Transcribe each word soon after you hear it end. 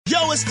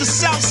Yo, it's the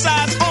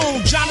Southside's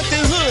own Jonathan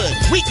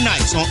Hood.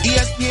 Weeknights on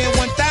ESPN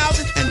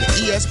 1000 and the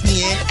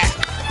ESPN app.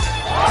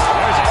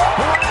 There's it.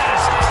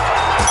 Perez.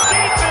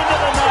 Deep into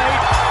the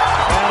night.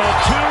 And a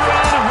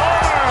two-run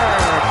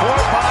homer for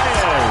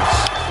Baez.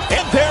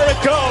 And there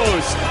it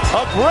goes.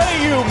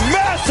 Abreu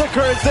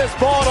massacres this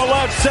ball to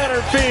left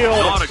center field.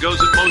 Nauta goes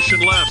in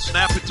motion left.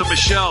 Snap it to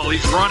Michelle.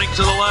 He's running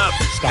to the left.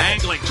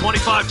 Angling.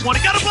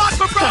 25-20. Got a block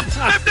from 50.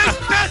 10,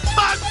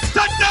 5.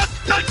 Touchdown.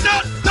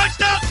 Touchdown.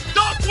 Touchdown.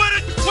 Don't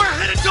win it. We're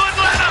headed to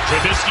Atlanta.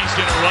 Trubisky's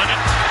going to run it.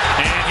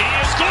 And he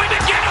is going to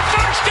get a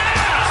first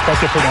down.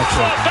 Respect for that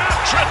How about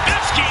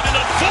Trubisky to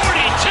the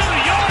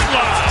 42-yard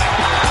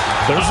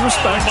line? There's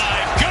respect. Oh,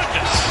 my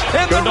goodness.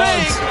 In the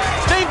ring.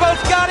 Steamboat's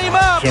got him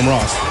up. Jim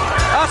Ross.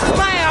 A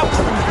slam.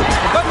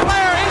 The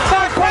player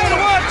inside play to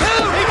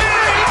 1-2. He did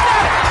it. He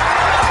did it.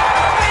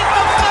 Ain't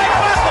no snake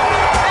whistle.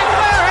 And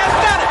Blair has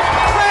done it.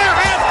 Blair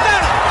has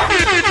done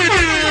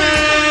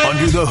it.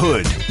 Under the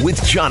Hood with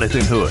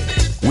Jonathan Hood.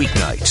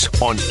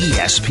 Weeknights on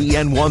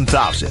ESPN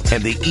 1000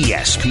 and the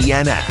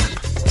ESPN app.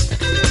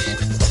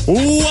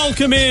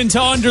 Welcome in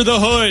to Under the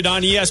Hood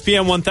on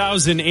ESPN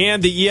 1000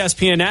 and the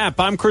ESPN app.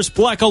 I'm Chris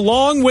Bleck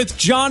along with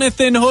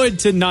Jonathan Hood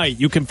tonight.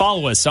 You can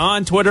follow us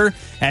on Twitter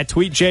at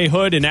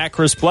TweetJHood and at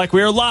Chris Bleck.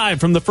 We are live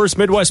from the First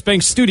Midwest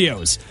Bank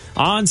Studios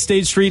on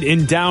State Street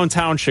in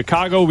downtown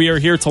Chicago. We are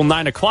here till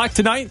 9 o'clock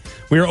tonight.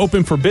 We are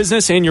open for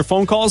business and your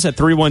phone calls at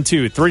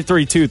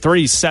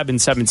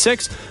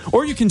 312-332-3776.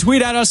 Or you can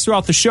tweet at us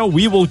throughout the show.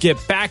 We will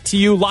get back to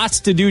you. Lots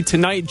to do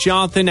tonight,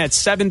 Jonathan, at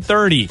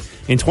 7:30.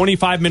 In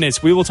 25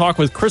 minutes, we will talk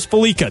with Chris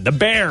Fallica, the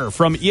Bear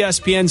from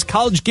ESPN's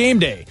College Game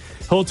Day.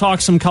 He'll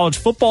talk some college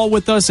football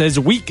with us as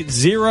week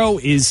 0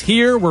 is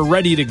here. We're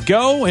ready to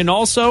go. And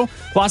also,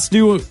 lots to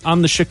do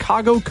on the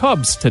Chicago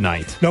Cubs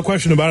tonight. No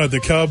question about it.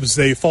 The Cubs,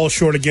 they fall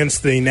short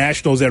against the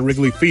Nationals at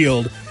Wrigley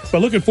Field.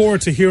 But looking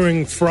forward to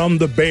hearing from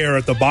the Bear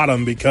at the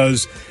bottom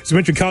because, as I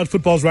mentioned, college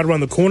football is right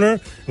around the corner.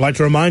 I'd like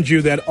to remind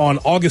you that on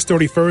August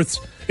 31st,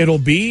 it'll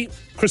be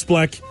Chris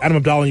Bleck, Adam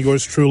Abdallah, and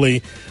yours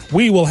truly.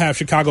 We will have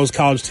Chicago's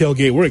college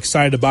tailgate. We're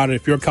excited about it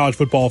if you're a college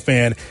football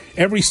fan.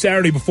 Every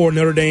Saturday before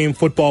Notre Dame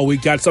football, we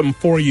got something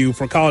for you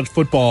for college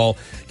football,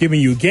 giving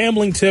you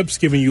gambling tips,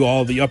 giving you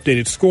all the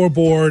updated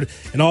scoreboard,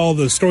 and all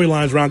the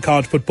storylines around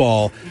college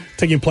football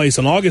taking place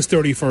on August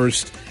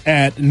 31st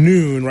at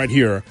noon right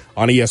here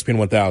on ESPN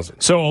 1000.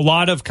 So a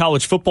lot of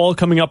college football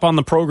coming up on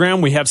the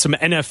program. We have some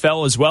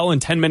NFL as well. In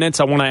 10 minutes,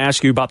 I want to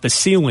ask you about the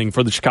ceiling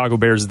for the Chicago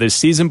Bears this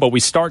season, but we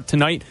start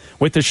tonight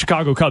with the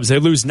Chicago Cubs. They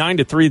lose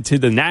 9-3 to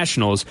the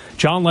Nationals.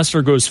 John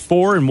Lester goes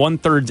 4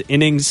 1/3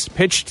 innings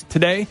pitched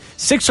today.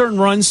 6 earned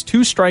runs, 2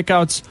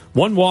 strikeouts,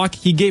 1 walk.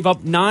 He gave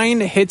up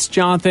 9 hits,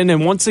 Jonathan.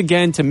 And once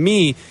again, to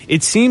me,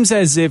 it seems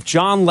as if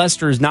John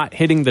Lester is not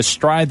hitting the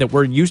stride that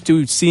we're used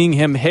to seeing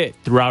him hit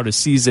throughout a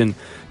season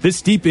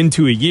this deep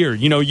into a year.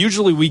 You know,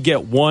 usually we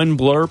get one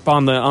blurb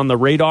on the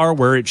radar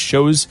where it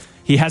shows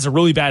he has a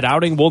really bad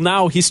outing. Well,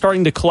 now he's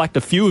starting to collect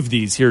a few of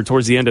these here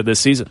towards the end of this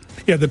season.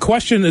 Yeah, the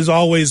question has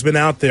always been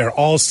out there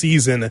all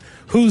season.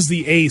 Who's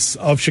the ace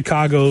of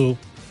Chicago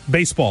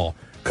baseball,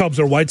 Cubs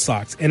or White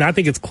Sox? And I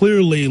think it's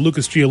clearly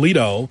Lucas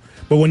Giolito.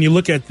 But when you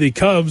look at the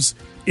Cubs,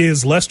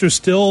 is Lester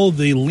still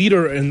the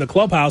leader in the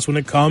clubhouse when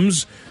it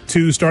comes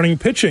to starting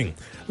pitching?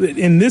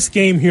 In this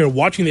game here,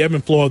 watching the ebb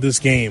and flow of this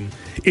game,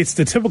 it's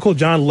the typical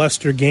John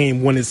Lester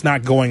game when it's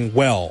not going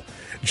well.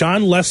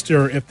 John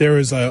Lester, if there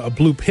is a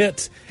blue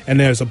hit and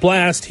there's a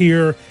blast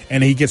here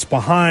and he gets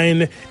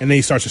behind and then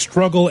he starts to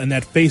struggle and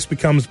that face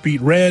becomes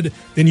beet red,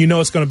 then you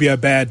know it's going to be a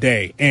bad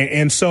day.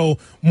 And so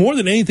more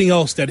than anything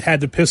else that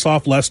had to piss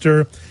off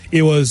Lester,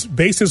 it was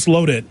bases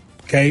loaded.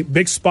 Okay,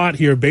 big spot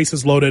here,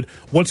 bases loaded.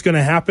 What's going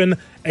to happen?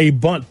 A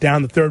bunt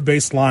down the third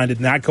base line did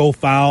not go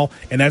foul,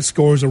 and that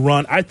scores a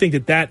run. I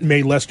think that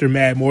made Lester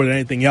mad more than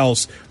anything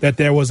else, that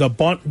there was a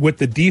bunt with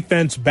the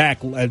defense back,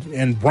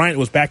 and Bryant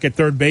was back at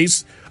third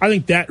base. I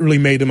think that really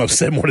made him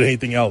upset more than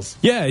anything else.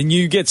 Yeah, and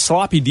you get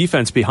sloppy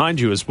defense behind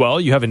you as well.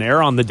 You have an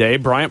error on the day,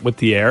 Bryant with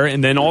the error,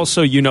 and then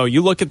also, you know,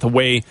 you look at the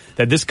way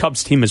that this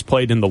Cubs team has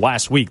played in the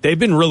last week. They've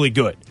been really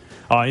good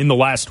in the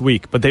last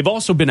week, but they've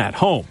also been at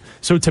home.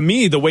 So to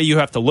me, the way you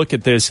have to look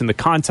at this in the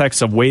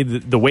context of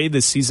the way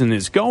this season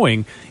is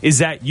going is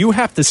that you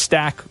have to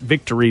stack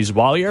victories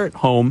while you're at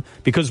home,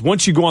 because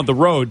once you go on the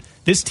road,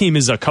 this team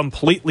is a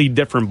completely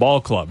different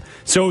ball club.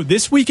 So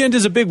this weekend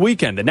is a big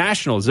weekend. The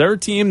Nationals, they're a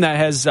team that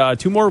has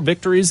 2 more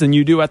victories than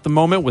you do at the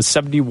moment with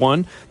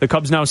 71. The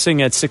Cubs now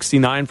sitting at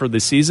 69 for the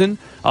season.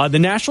 The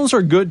Nationals are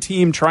a good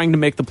team trying to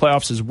make the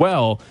playoffs as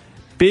well.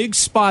 Big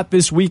spot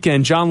this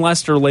weekend. John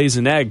Lester lays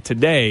an egg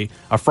today,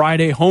 a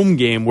Friday home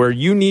game where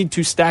you need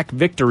to stack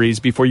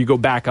victories before you go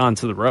back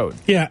onto the road.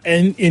 Yeah,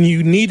 and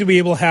you need to be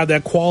able to have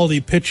that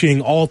quality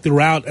pitching all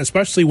throughout,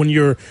 especially when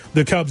you're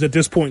the Cubs at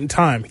this point in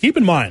time. Keep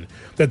in mind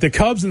that the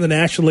Cubs in the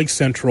National League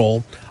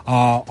Central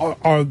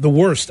are the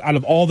worst out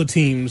of all the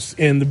teams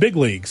in the big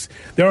leagues.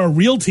 There are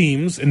real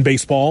teams in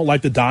baseball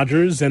like the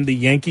Dodgers and the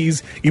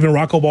Yankees, even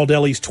Rocco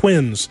Baldelli's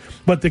Twins.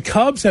 But the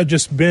Cubs have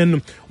just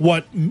been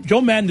what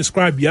Joe Madden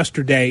described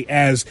yesterday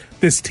as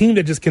this team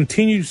that just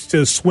continues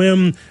to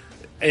swim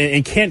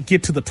and can't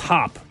get to the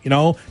top,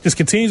 just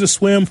continues to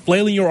swim,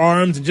 flailing your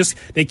arms, and just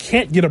they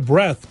can't get a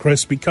breath,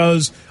 Chris,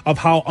 because of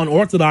how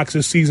unorthodox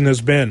this season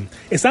has been.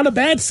 It's not a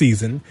bad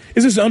season.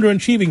 It's just an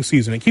underachieving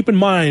season. And keep in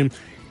mind,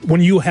 when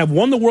you have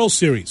won the World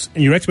Series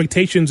and your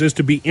expectations is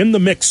to be in the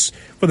mix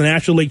for the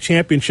National League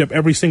Championship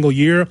every single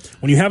year,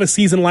 when you have a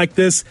season like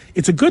this,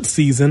 it's a good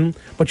season.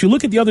 But you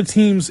look at the other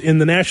teams in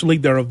the National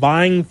League that are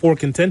vying for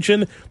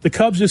contention, the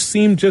Cubs just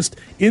seem just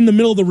in the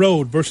middle of the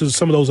road versus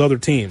some of those other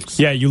teams.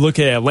 Yeah, you look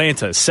at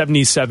Atlanta,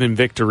 77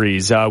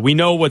 victories. We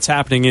know what's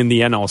happening in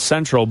the NL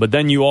Central, but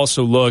then you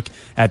also look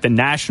at the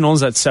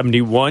Nationals at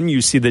 71.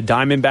 You see the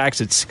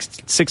Diamondbacks at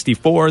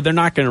 64. They're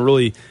not going to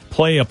really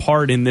play a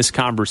part in this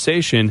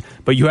conversation,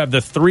 but you have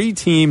the three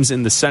teams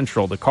in the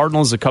Central, the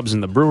Cardinals, the Cubs,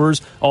 and the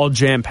Brewers, all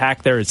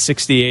jam-packed there at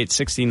 68,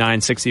 69,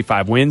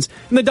 65 wins,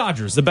 and the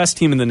Dodgers, the best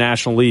team in the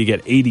National League,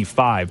 at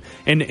 85.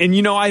 And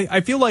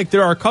I feel like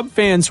there are Cub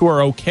fans who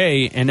are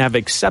okay and have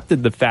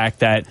accepted the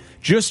fact that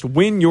just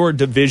win your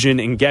division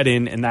and get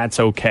in, and that's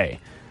okay.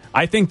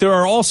 I think there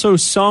are also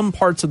some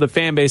parts of the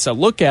fan base that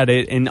look at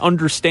it and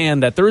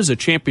understand that there is a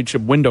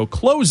championship window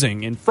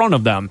closing in front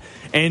of them,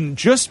 and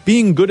just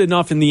being good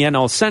enough in the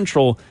NL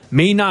Central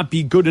may not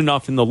be good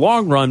enough in the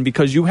long run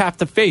because you have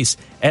to face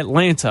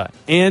Atlanta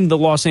and the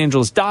Los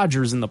Angeles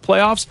Dodgers in the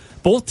playoffs,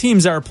 both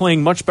teams that are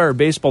playing much better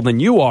baseball than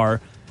you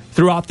are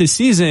throughout this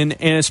season,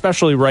 and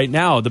especially right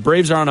now. The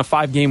Braves are on a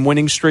 5-game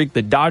winning streak.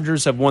 The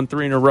Dodgers have won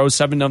 3 in a row,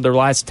 7 of their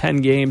last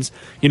 10 games.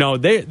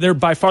 They're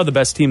by far the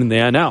best team in the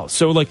NL.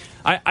 So,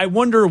 I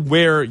wonder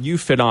where you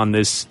fit on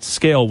this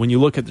scale when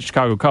you look at the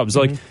Chicago Cubs.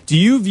 Do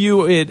you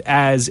view it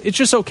as it's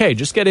just okay,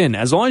 just get in?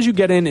 As long as you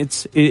get in,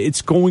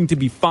 it's going to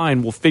be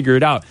fine. We'll figure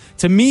it out.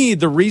 To me,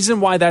 the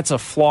reason why that's a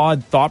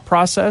flawed thought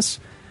process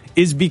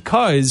is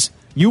because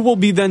you will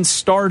be then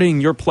starting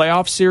your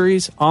playoff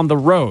series on the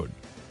road.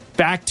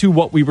 Back to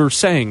what we were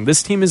saying,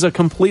 this team is a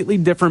completely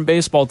different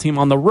baseball team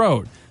on the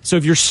road. So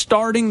if you're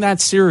starting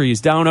that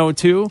series down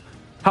 0-2,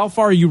 how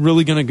far are you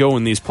really going to go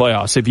in these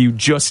playoffs if you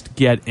just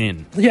get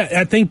in? Yeah,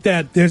 I think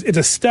that it's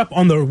a step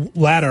on the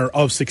ladder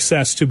of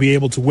success to be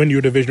able to win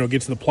your division or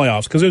get to the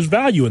playoffs, because there's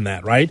value in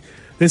that, right?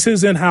 This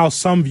isn't how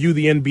some view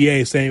the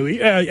NBA, saying,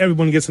 yeah,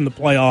 everyone gets in the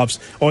playoffs,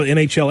 or the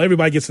NHL,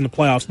 everybody gets in the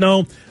playoffs.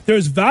 No,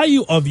 there's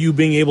value of you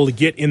being able to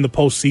get in the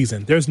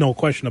postseason. There's no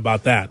question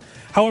about that.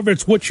 However,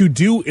 it's what you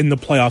do in the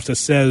playoffs that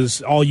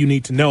says all you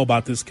need to know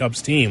about this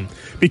Cubs team.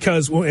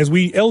 Because as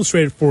we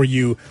illustrated for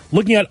you,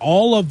 looking at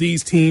all of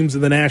these teams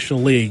in the National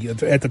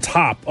League at the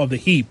top of the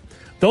heap,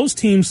 those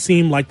teams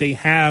seem like they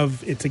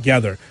have it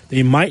together.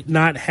 They might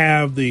not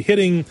have the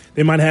hitting,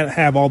 they might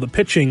have all the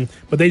pitching,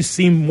 but they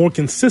seem more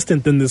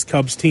consistent than this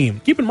Cubs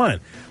team. Keep in mind,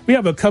 we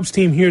have a Cubs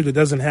team here that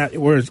doesn't have,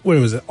 where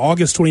was it,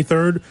 August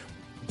 23rd?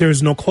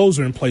 There's no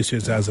closer in place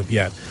as of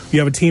yet. You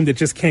have a team that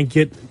just can't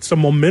get some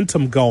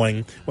momentum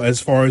going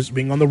as far as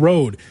being on the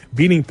road.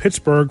 Beating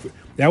Pittsburgh,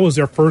 that was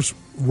their first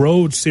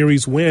road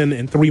series win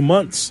in 3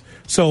 months.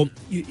 So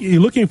you're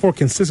looking for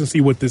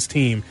consistency with this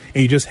team,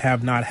 and you just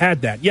have not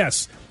had that.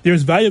 Yes,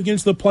 there's value of getting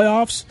to the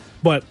playoffs,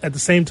 but at the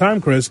same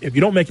time, Chris, if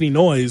you don't make any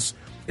noise,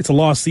 it's a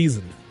lost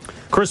season.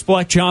 Chris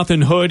Bleck,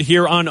 Jonathan Hood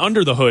here on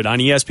Under the Hood on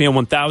ESPN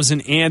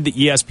 1000 and the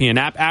ESPN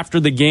app. After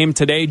the game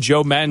today,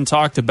 Joe Madden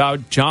talked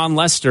about John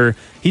Lester.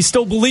 He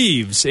still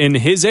believes in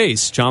his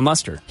ace, John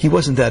Lester. He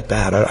wasn't that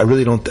bad. I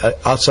really don't.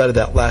 Outside of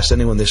that last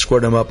inning when they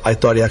squared him up, I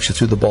thought he actually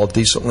threw the ball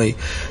decently.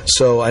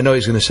 So I know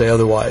he's going to say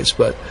otherwise,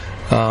 but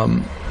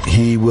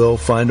he will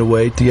find a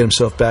way to get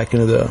himself back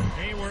into the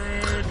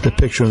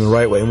picture in the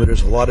right way. And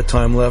there's a lot of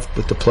time left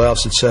with the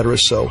playoffs, etc.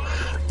 So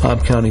I'm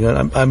counting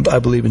on. I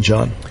believe in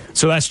John.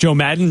 So that's Joe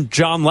Madden.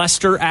 John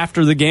Lester,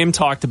 after the game,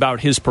 talked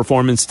about his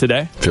performance today.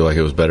 I feel like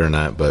it was better than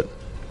that, but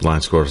line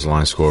score is the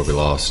line score. We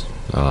lost.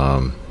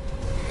 I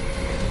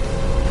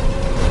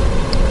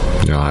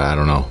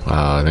don't know.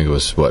 I think it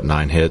was,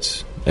 9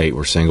 hits, 8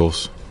 were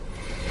singles.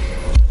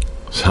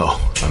 So,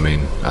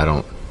 I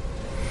don't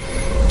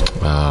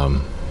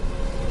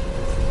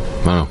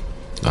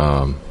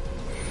know.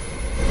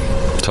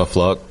 Tough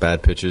luck,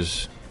 bad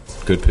pitches,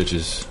 good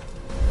pitches.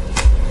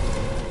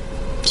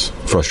 It's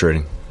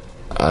frustrating.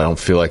 I don't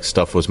feel like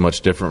stuff was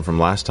much different from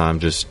last time,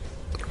 just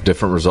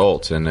different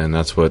results, and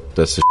that's the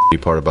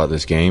shitty part about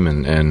this game,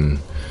 and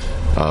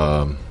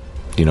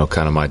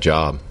kind of my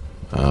job.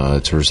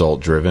 It's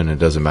result driven. It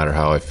doesn't matter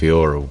how I feel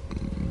or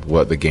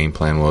what the game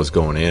plan was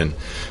going in.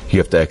 You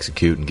have to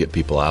execute and get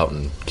people out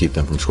and keep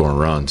them from scoring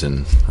runs,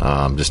 and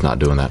I'm just not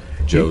doing that.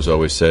 Joe's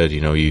always said,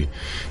 you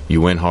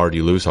win hard,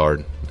 you lose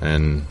hard,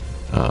 and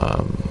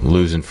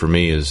losing for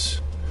me is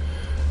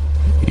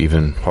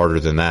even harder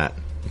than that.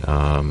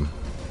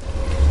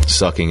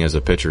 Sucking as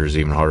a pitcher is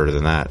even harder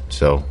than that.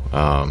 So,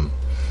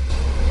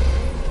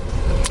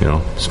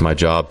 it's my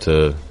job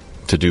to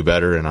do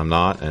better, and I'm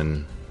not.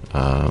 And,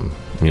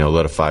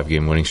 let a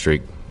 5-game winning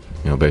streak,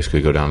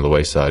 basically go down to the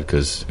wayside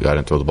because I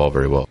didn't throw the ball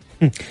very well.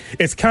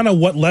 It's kind of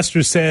what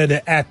Lester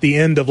said at the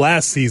end of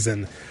last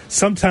season.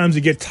 Sometimes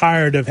you get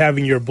tired of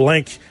having your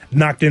blank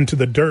knocked into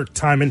the dirt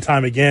time and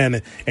time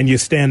again, and you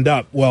stand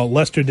up. Well,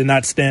 Lester did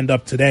not stand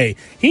up today.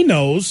 He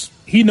knows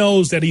He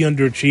knows that he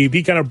underachieved.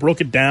 He kind of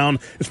broke it down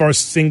as far as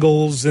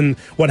singles and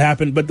what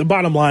happened. But the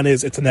bottom line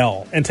is it's an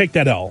L, and take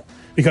that L,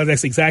 because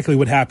that's exactly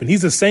what happened.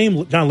 He's the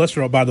same John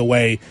Lester, by the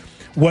way,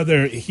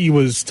 whether he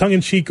was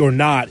tongue-in-cheek or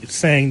not,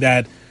 saying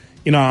that,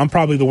 I'm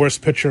probably the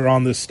worst pitcher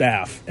on this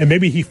staff. And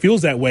maybe he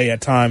feels that way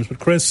at times. But,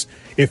 Chris,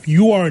 if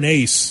you are an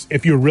ace,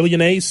 if you're really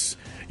an ace,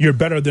 you're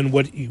better than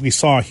what we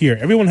saw here.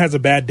 Everyone has a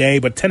bad day,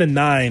 but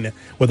 10-9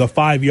 with a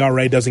 5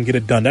 ERA doesn't get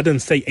it done. That doesn't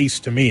say ace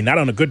to me, not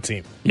on a good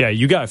team. Yeah,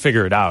 you got to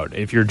figure it out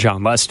if you're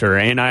John Lester.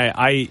 And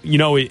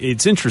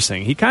it's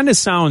interesting. He kind of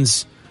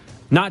sounds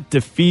not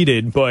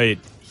defeated, but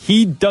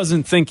he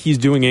doesn't think he's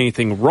doing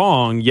anything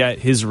wrong, yet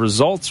his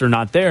results are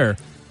not there.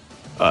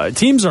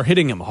 Teams are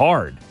hitting him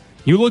hard.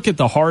 You look at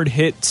the hard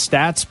hit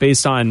stats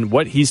based on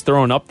what he's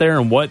throwing up there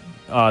and what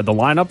the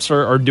lineups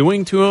are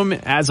doing to him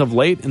as of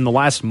late in the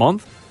last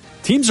month.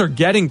 Teams are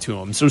getting to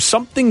him, so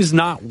something's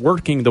not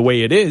working the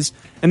way it is,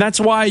 and that's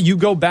why you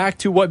go back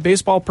to what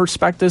Baseball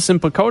Prospectus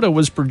and Pacoda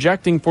was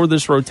projecting for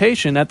this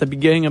rotation at the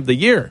beginning of the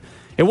year.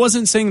 It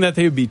wasn't saying that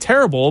they would be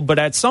terrible, but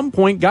at some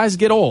point, guys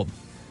get old.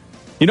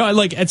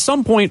 At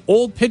some point,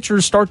 old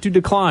pitchers start to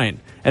decline,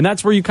 and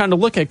that's where you kind of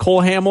look at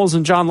Cole Hamels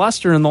and John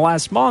Lester in the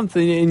last month,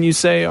 and you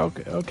say,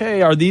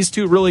 okay, are these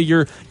two really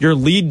your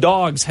lead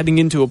dogs heading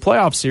into a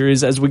playoff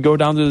series as we go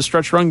down to the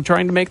stretch run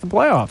trying to make the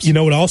playoffs? You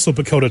know what also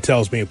Pacoda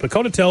tells me?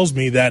 Pacoda tells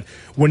me that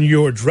when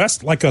you're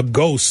dressed like a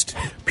ghost,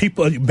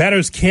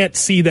 batters can't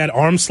see that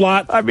arm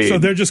slot, so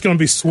they're just going to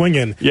be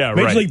swinging. Yeah,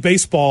 Major League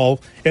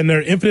Baseball, in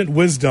their infinite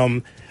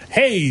wisdom,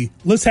 hey,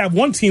 let's have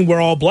one team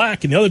wear all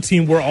black and the other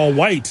team wear all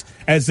white,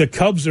 as the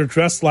Cubs are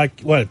dressed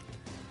like, a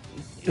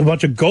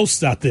bunch of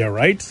ghosts out there,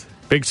 right?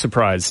 Big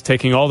surprise,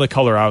 taking all the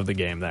color out of the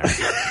game there.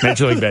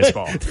 Major League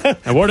Baseball.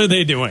 And what are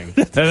they doing?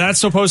 That's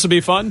supposed to be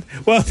fun?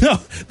 Well, no,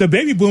 the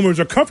baby boomers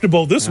are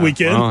comfortable this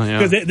weekend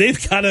because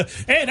they've got to,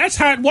 hey, that's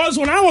how it was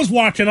when I was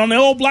watching on the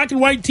old black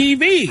and white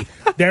TV.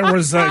 There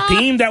was a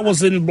team that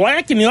was in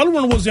black and the other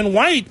one was in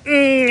white.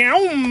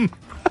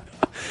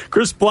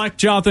 Chris Bleck,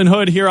 Jonathan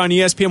Hood here on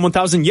ESPN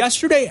 1000.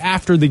 Yesterday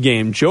after the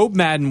game, Joe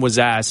Madden was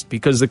asked,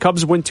 because the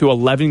Cubs went to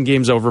 11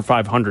 games over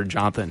 500,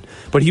 Jonathan.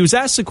 But he was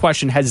asked the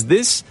question, has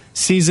this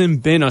season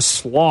been a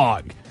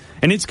slog?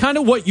 And it's kind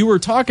of what you were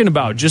talking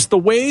about, just the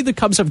way the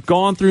Cubs have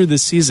gone through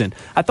this season.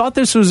 I thought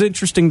this was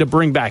interesting to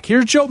bring back.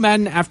 Here's Joe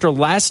Madden after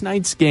last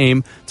night's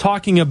game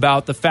talking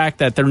about the fact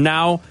that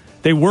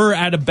they were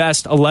at a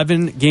best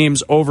 11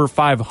 games over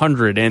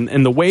 500,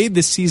 and the way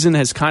this season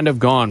has kind of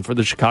gone for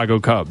the Chicago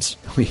Cubs.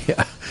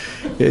 Yeah,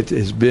 it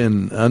has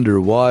been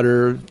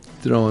underwater,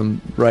 throwing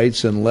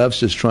rights and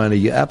lefts, just trying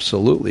to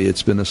absolutely,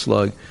 it's been a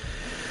slug.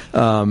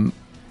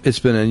 It's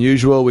been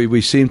unusual. We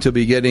seem to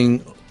be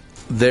getting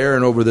there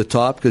and over the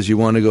top because you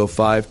want to go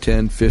 5,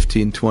 10,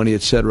 15, 20,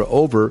 etc.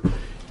 over,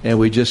 and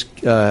we just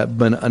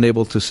been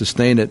unable to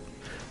sustain it.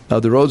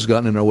 The road's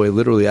gotten in our way,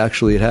 literally.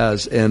 Actually, it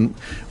has, and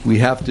we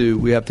have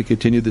to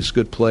continue this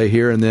good play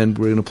here, and then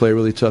we're going to play a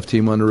really tough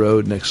team on the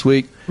road next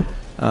week.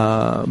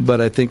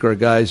 But I think our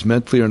guys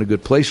mentally are in a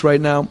good place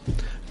right now.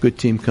 Good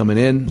team coming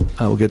in.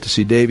 We'll get to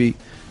see Davey.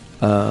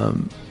 But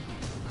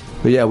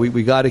yeah,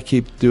 we got to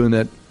keep doing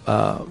that.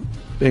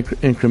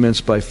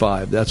 Increments by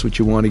 5. That's what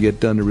you want to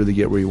get done to really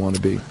get where you want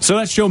to be. So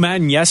that's Joe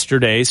Madden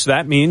yesterday. So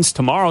that means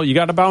tomorrow you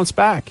got to bounce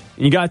back.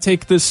 You got to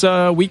take this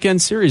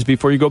weekend series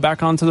before you go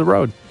back onto the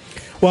road.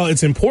 Well,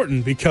 it's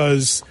important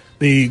because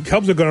the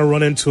Cubs are going to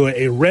run into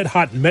a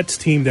red-hot Mets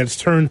team that's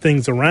turned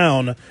things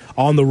around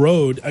on the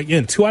road.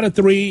 Again, 2 out of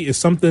 3 is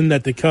something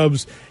that the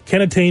Cubs can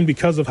attain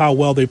because of how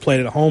well they played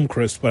at home,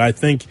 Chris. But I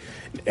think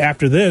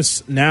after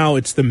this, now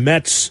it's the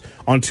Mets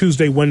on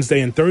Tuesday,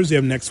 Wednesday, and Thursday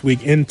of next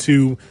week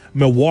into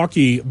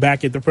Milwaukee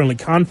back at the friendly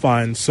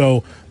confines.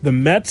 So the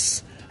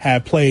Mets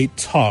have played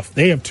tough.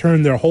 They have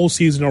turned their whole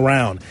season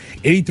around.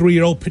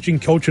 83-year-old pitching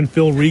coach in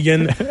Phil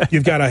Regan.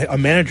 You've got a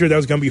manager that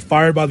was going to be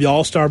fired by the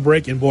All-Star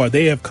break, and boy,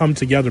 they have come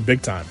together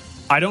big time.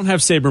 I don't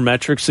have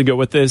sabermetrics to go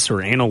with this or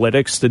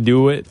analytics to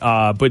do it,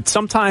 but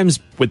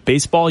sometimes with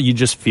baseball, you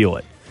just feel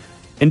it.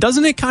 And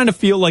doesn't it kind of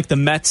feel like the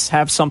Mets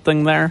have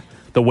something there?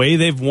 The way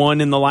they've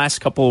won in the last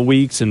couple of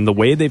weeks and the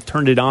way they've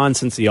turned it on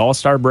since the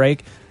All-Star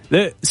break.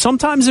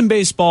 Sometimes in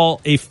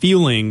baseball, a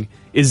feeling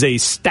is a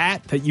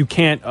stat that you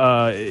can't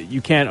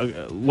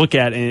look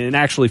at and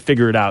actually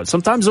figure it out.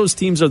 Sometimes those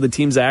teams are the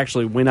teams that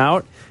actually win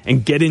out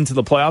and get into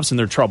the playoffs, and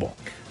they're trouble.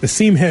 The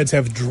seam heads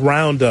have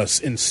drowned us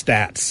in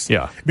stats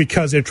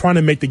because they're trying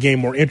to make the game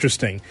more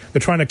interesting. They're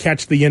trying to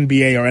catch the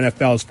NBA or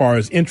NFL as far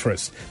as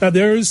interest. Now,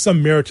 there is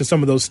some merit to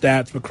some of those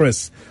stats, but,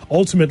 Chris,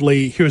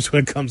 ultimately, here's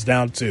what it comes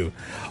down to.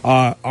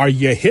 Are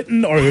you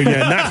hitting or are you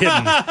not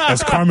hitting?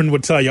 As Carmen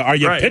would tell you, are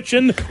you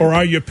pitching or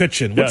are you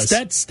pitching? What's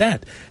that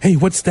stat? Hey,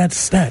 what's that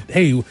stat?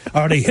 Hey,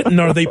 are they hitting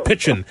or are they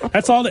pitching?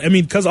 That's all.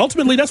 Because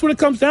ultimately, that's what it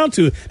comes down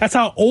to. That's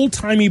how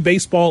old-timey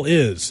baseball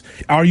is.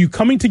 Are you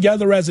coming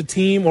together as a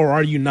team or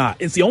are you not?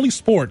 It's the only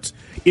sport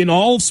in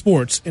all of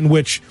sports in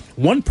which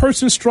one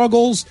person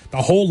struggles,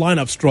 the whole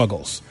lineup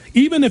struggles.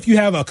 Even if you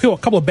have a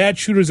couple of bad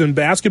shooters in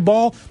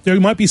basketball, there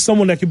might be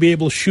someone that could be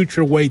able to shoot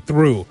your way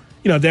through.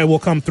 that will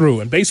come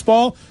through. In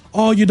baseball,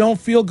 you don't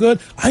feel good?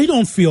 I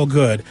don't feel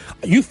good.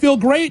 You feel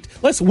great?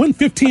 Let's win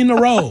 15 in a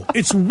row.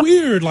 It's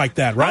weird like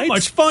that, right? How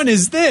much fun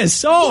is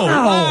this? Oh,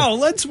 wow,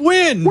 let's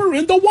win. We're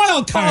in the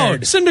wild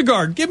card.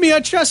 Syndergaard, give me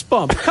a chest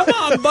bump. Come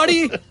on,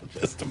 buddy.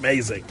 Just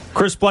amazing.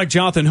 Chris Bleck,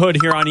 Jonathan Hood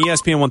here on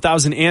ESPN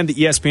 1000 and the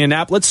ESPN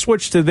app. Let's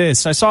switch to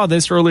this. I saw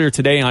this earlier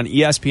today on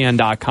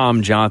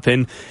ESPN.com,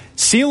 Jonathan.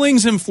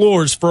 Ceilings and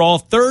floors for all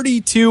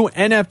 32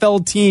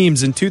 NFL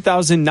teams in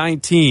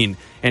 2019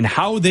 and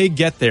how they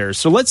get there.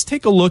 So let's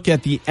take a look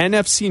at the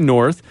NFC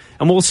North,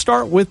 and we'll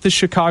start with the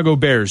Chicago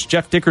Bears.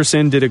 Jeff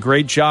Dickerson did a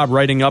great job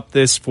writing up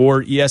this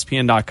for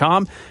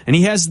ESPN.com, and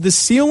he has the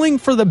ceiling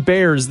for the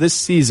Bears this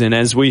season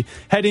as we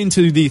head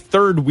into the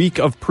third week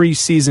of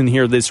preseason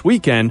here this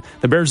weekend.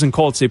 The Bears and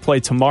Colts, they play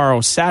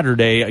tomorrow,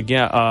 Saturday,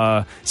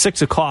 again,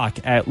 6 o'clock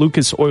at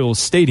Lucas Oil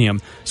Stadium.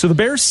 So the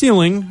Bears'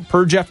 ceiling,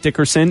 per Jeff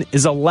Dickerson,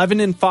 is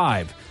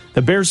 11-5.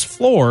 The Bears'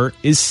 floor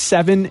is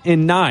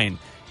 7-9.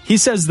 He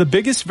says the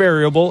biggest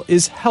variable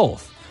is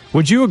health.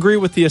 Would you agree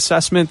with the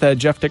assessment that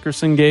Jeff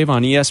Dickerson gave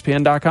on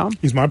ESPN.com?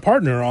 He's my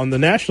partner on the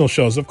national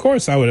shows. Of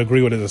course, I would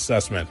agree with his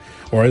assessment,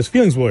 or his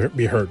feelings will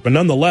be hurt. But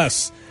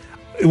nonetheless,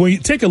 when you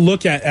take a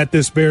look at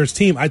this Bears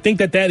team, I think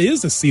that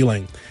is a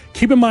ceiling.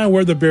 Keep in mind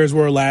where the Bears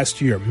were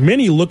last year.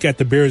 Many look at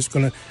the Bears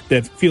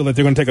that feel that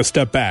they're going to take a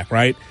step back,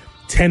 right?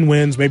 10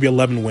 wins, maybe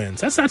 11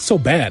 wins. That's not so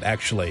bad,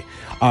 actually.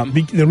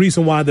 The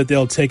reason why that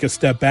they'll take a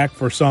step back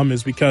for some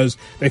is because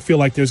they feel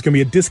like there's going to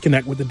be a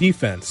disconnect with the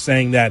defense,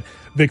 saying that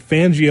Vic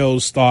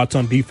Fangio's thoughts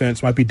on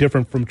defense might be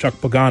different from Chuck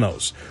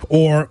Pagano's,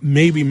 or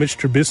maybe Mitch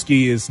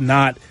Trubisky is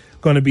not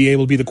going to be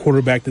able to be the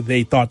quarterback that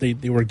they thought they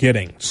were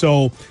getting.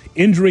 So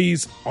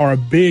injuries are a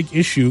big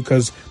issue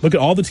because look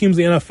at all the teams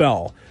in the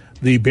NFL.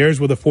 The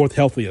Bears were the fourth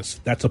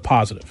healthiest. That's a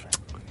positive.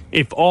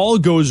 If all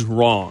goes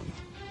wrong,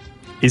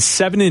 is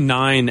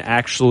 7-9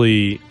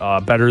 actually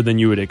better than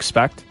you would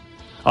expect?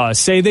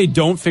 Say they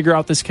don't figure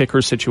out this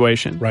kicker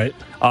situation. Right.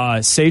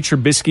 Say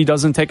Trubisky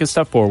doesn't take a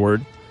step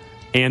forward,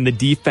 and the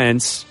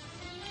defense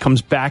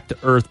comes back to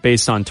earth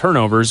based on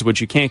turnovers, which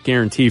you can't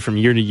guarantee from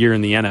year to year in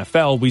the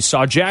NFL. We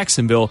saw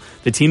Jacksonville,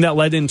 the team that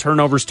led in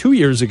turnovers 2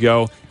 years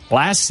ago,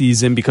 last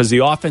season, because the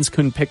offense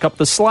couldn't pick up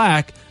the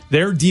slack.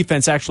 Their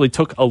defense actually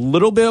took a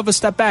little bit of a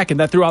step back, and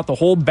that threw out the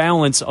whole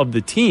balance of the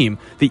team,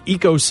 the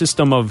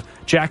ecosystem of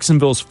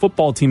Jacksonville's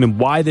football team and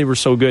why they were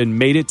so good and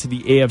made it to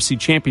the AFC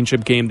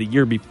Championship game the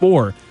year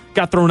before.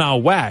 Got thrown out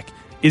of whack.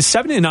 Is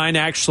 7-9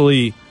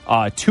 actually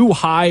too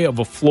high of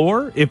a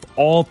floor if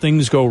all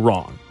things go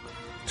wrong?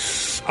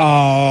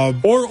 Or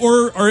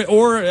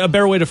a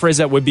better way to phrase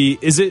that would be,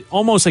 is it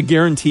almost a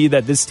guarantee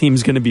that this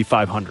team's going to be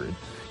 500?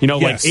 Yes.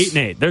 Like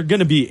 8-8. They're going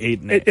to be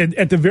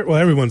 8-8. Well,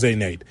 everyone's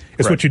 8-8.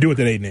 It's right. What you do with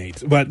an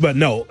 8-8. But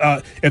no,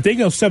 if they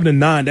go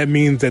 7-9, that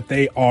means that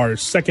they are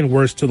second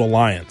worst to the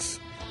Lions.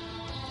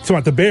 So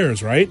at the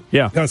Bears, right?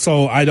 Yeah.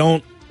 So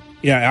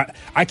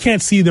I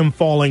can't see them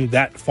falling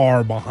that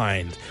far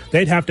behind.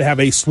 They'd have to have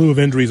a slew of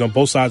injuries on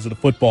both sides of the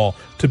football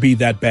to be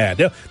that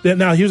bad.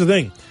 Now, here's the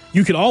thing.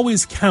 You can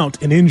always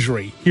count an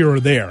injury here or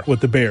there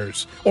with the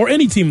Bears or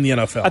any team in the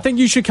NFL. I think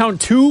you should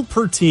count 2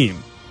 per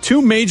team.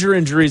 2 major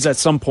injuries at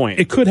some point.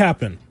 It could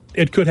happen.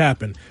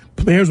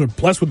 The Bears were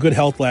blessed with good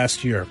health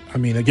last year. I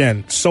mean,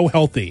 again, so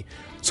healthy.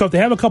 So if they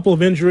have a couple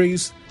of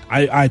injuries,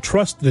 I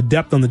trust the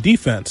depth on the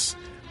defense.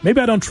 Maybe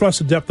I don't trust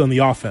the depth on the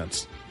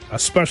offense,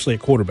 especially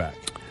at quarterback.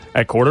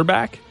 At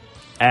quarterback?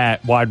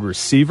 At wide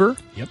receiver?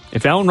 Yep.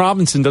 If Allen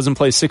Robinson doesn't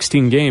play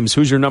 16 games,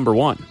 who's your number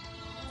one?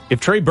 If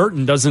Trey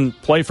Burton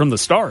doesn't play from the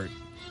start,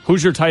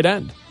 who's your tight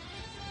end?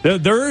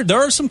 There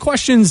are some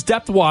questions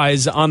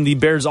depth-wise on the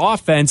Bears'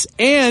 offense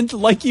and,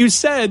 like you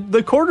said,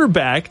 the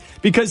quarterback,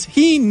 because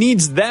he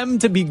needs them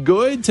to be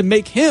good to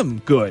make him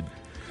good.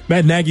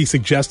 Matt Nagy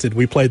suggested,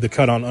 we played the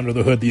cut on Under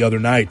the Hood the other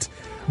night,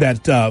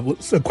 that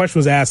a question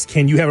was asked,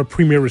 can you have a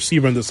premier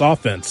receiver in this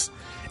offense?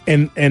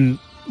 And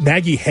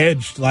Nagy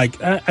hedged,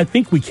 like, I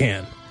think we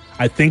can.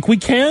 I think we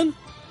can?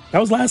 That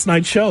was last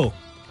night's show.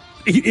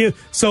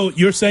 So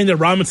you're saying that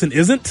Robinson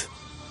isn't?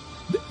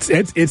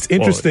 It's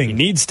interesting. Well,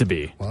 he needs to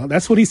be. Well,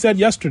 that's what he said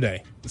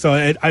yesterday. So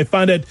I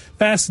find it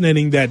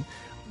fascinating that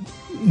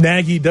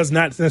Nagy does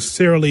not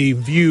necessarily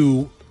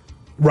view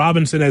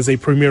Robinson as a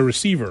premier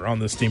receiver on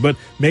this team. But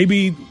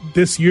maybe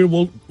this year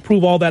will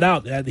prove all that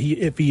out.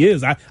 If he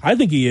is. I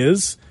think he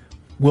is.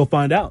 We'll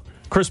find out.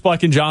 Chris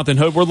Bleck and Jonathan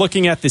Hood. We're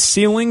looking at the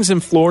ceilings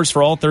and floors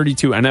for all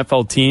 32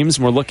 NFL teams.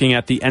 And we're looking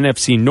at the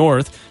NFC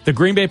North. The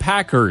Green Bay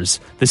Packers,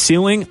 the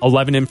ceiling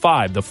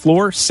 11-5, the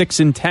floor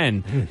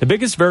 6-10. The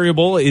biggest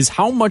variable is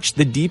how much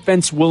the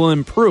defense will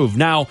improve.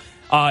 Now,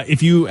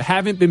 if you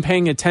haven't been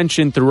paying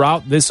attention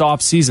throughout this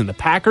offseason, the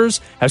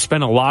Packers have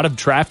spent a lot of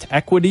draft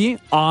equity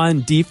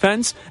on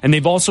defense, and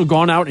they've also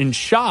gone out and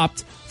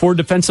shopped for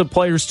defensive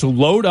players to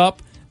load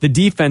up the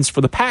defense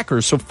for the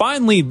Packers. So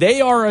finally,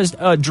 they are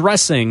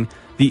addressing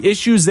the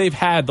issues they've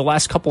had the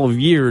last couple of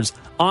years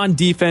on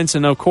defense.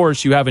 And, of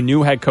course, you have a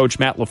new head coach,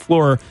 Matt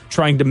LaFleur,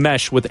 trying to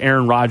mesh with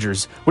Aaron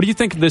Rodgers. What do you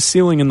think of the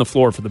ceiling and the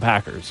floor for the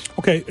Packers?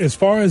 Okay, as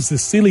far as the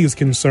ceiling is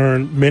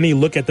concerned, many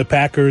look at the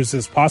Packers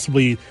as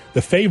possibly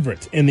the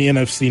favorite in the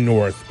NFC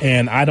North.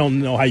 And I don't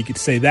know how you could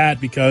say that,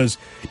 because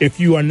if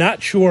you are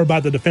not sure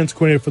about the defense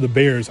coordinator for the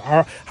Bears,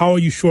 how are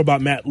you sure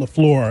about Matt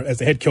LaFleur as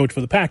the head coach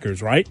for the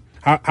Packers, right?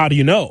 How do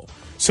you know?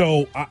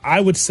 So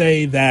I would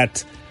say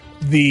that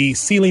the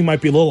ceiling might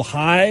be a little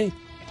high,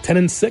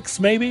 10-6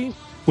 maybe,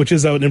 which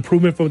is an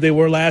improvement from what they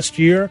were last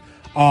year.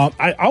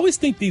 I always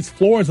think these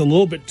floors are a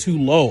little bit too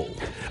low,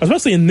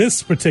 especially in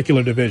this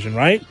particular division,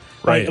 right?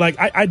 Right. Like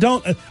I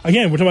don't.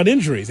 Again, we're talking about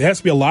injuries. It has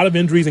to be a lot of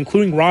injuries,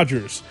 including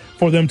Rodgers,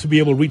 for them to be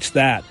able to reach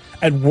that.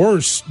 At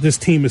worst, this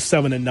team is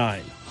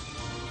 7-9.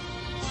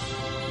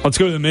 Let's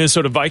go to the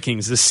Minnesota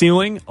Vikings. The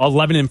ceiling,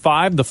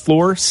 11-5. The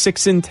floor,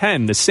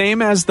 6-10. The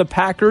same as the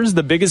Packers.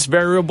 The biggest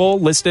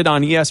variable listed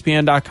on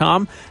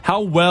ESPN.com.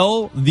 How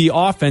well the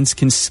offense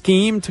can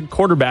scheme to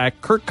quarterback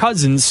Kirk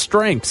Cousins'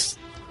 strengths.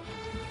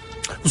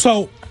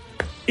 So,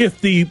 if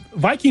the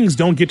Vikings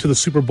don't get to the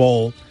Super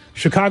Bowl,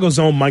 Chicago's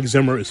own Mike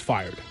Zimmer is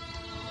fired.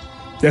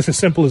 That's as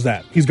simple as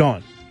that. He's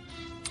gone.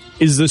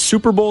 Is the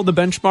Super Bowl the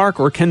benchmark,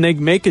 or can they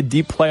make a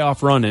deep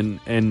playoff run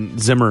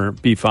and Zimmer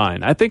be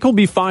fine? I think he'll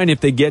be fine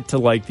if they get to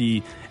like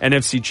the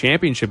NFC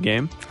Championship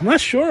game. I'm not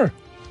sure.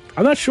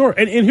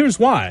 And here's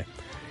why.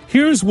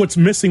 Here's what's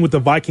missing with the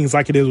Vikings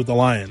like it is with the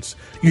Lions.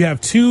 You have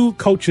two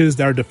coaches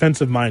that are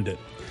defensive-minded.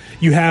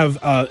 You have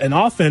an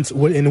offense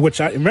in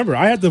which I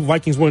had the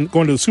Vikings going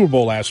to the Super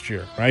Bowl last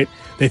year, right?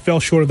 They fell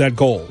short of that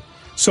goal.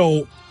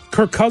 So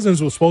Kirk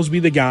Cousins was supposed to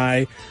be the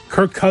guy.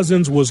 Kirk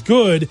Cousins was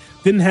good,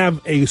 didn't have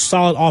a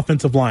solid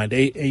offensive line.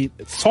 They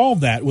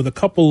solved that with a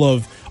couple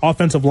of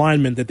offensive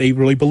linemen that they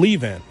really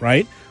believe in,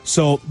 right?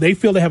 So they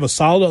feel they have a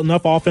solid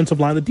enough offensive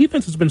line. The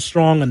defense has been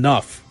strong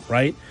enough,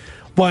 right?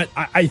 But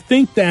I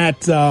think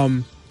that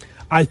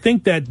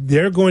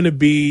they're going to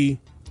be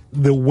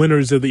the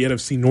winners of the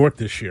NFC North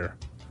this year.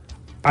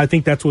 I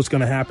think that's what's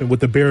going to happen with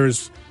the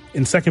Bears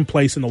in second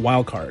place in the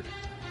wild card.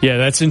 Yeah,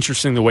 that's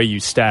interesting the way you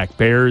stack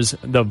Bears,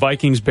 the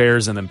Vikings,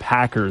 Bears, and then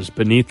Packers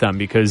beneath them,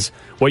 because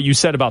what you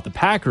said about the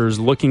Packers,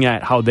 looking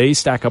at how they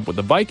stack up with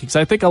the Vikings,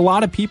 I think a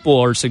lot of people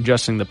are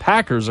suggesting the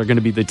Packers are going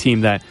to be the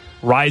team that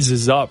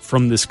rises up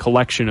from this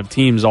collection of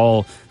teams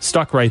all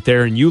stuck right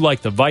there, and you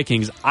like the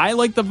Vikings. I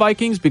like the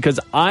Vikings because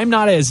I'm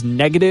not as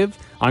negative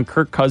on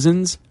Kirk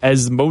Cousins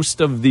as most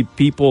of the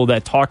people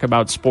that talk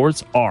about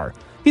sports are.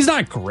 He's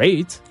not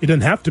great. He doesn't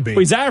have to be.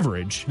 But he's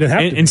average.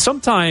 And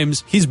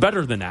sometimes he's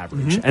better than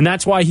average. Mm-hmm. And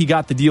that's why he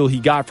got the deal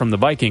he got from the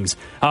Vikings.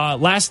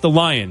 Last, the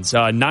Lions.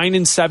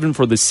 9-7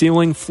 for the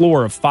ceiling,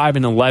 floor of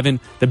 5-11.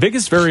 The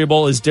biggest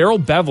variable is Darrell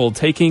Bevel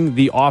taking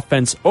the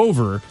offense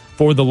over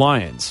for the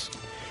Lions.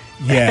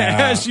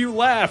 Yeah. As you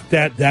laugh.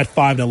 That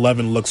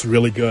 5-11 looks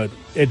really good.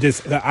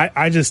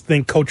 I just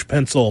think Coach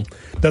Pencil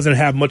doesn't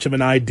have much of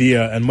an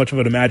idea and much of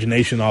an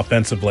imagination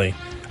offensively.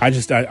 I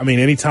mean,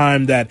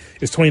 anytime that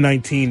it's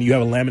 2019, you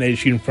have a laminated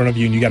sheet in front of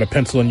you and you got a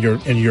pencil in your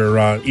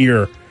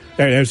ear,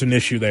 there's an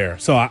issue there.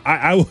 So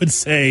I would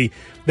say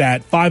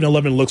that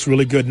 5-11 looks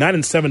really good.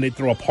 9-7, they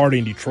throw a party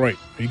in Detroit.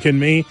 Are you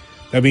kidding me?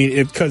 I mean,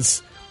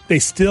 because they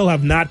still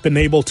have not been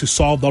able to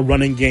solve the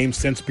running game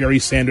since Barry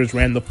Sanders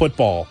ran the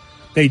football.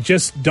 They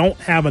just don't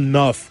have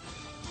enough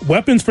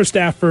weapons for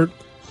Stafford,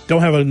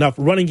 don't have enough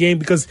running game,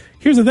 because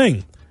here's the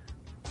thing.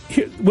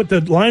 What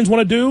the Lions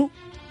want to do,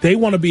 they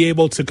want to be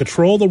able to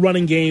control the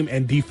running game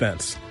and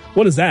defense.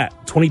 What is that,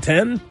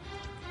 2010?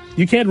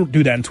 You can't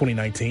do that in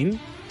 2019.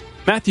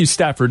 Matthew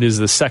Stafford is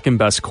the second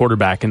best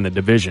quarterback in the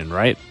division,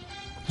 right?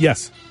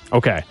 Yes.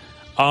 Okay.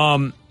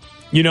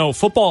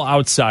 Football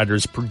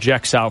Outsiders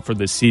projects out for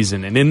this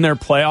season, and in their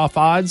playoff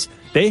odds,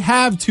 they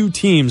have two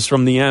teams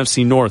from the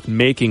NFC North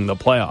making the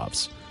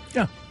playoffs.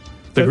 Yeah.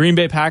 The Green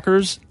Bay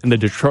Packers and the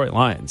Detroit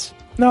Lions.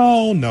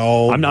 No.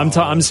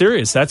 I'm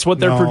serious. That's what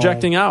they're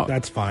projecting out.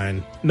 That's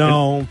fine.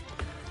 No.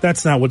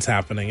 That's not what's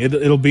happening.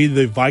 It'll be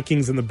the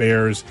Vikings and the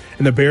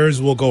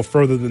Bears will go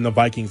further than the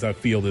Vikings, I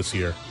feel, this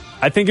year.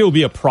 I think it will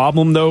be a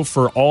problem, though,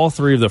 for all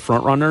three of the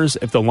frontrunners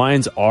if the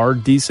Lions are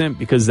decent,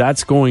 because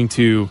that's going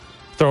to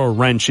throw a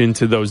wrench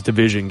into those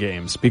division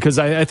games. Because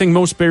I think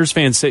most Bears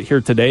fans sit here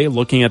today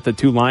looking at the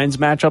two Lions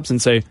matchups and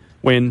say,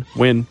 win.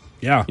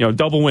 Yeah.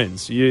 Double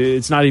wins.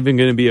 It's not even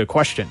going to be a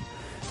question.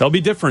 They'll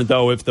be different,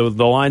 though, if the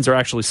Lions are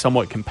actually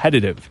somewhat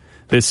competitive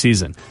this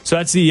season. So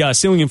that's the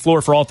ceiling and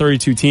floor for all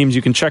 32 teams.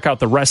 You can check out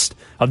the rest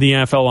of the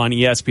NFL on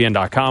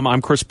ESPN.com.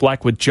 I'm Chris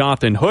Bleck with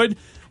Jonathan Hood.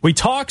 We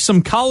talk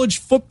some college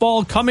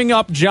football coming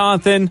up,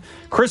 Jonathan.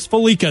 Chris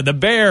Fallica, the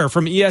Bear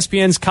from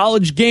ESPN's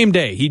College Game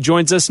Day. He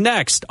joins us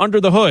next, Under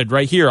the Hood,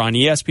 right here on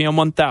ESPN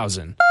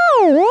 1000.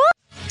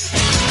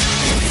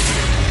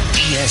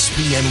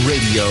 ESPN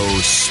Radio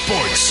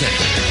Sports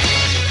Center.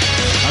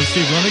 I'm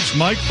Steve Lennox,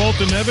 Mike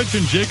Fultonevich,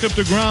 and Jacob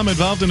deGrom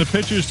involved in a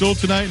pitcher's duel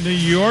tonight in New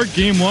York.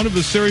 Game 1 of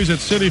the series at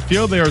Citi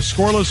Field. They are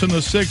scoreless in the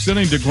 6th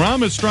inning.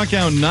 deGrom has struck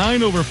out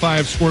 9 over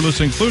 5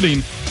 scoreless,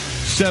 including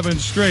 7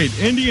 straight.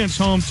 Indians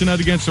home tonight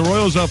against the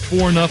Royals, up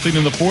 4-0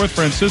 in the 4th.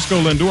 Francisco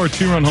Lindor,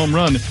 2-run home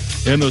run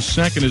and the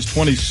second is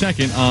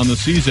 22nd on the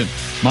season.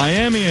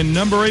 Miami and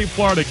number 8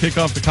 Florida kick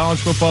off the college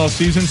football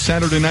season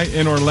Saturday night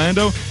in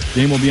Orlando.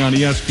 Game will be on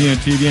ESPN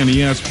TV and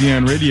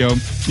ESPN Radio.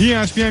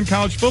 ESPN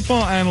college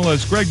football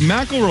analyst Greg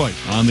McElroy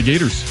on the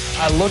Gators.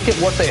 I look at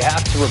what they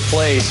have to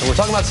replace, and we're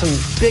talking about some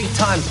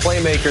big-time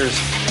playmakers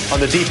on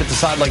the defensive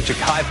side like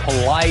Ja'Kai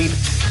Polite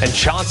and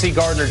Chauncey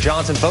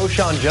Gardner-Johnson,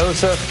 Boshawn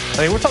Joseph.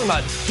 I mean, we're talking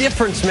about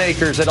difference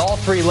makers at all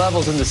 3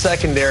 levels in the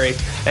secondary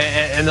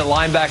and the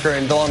linebacker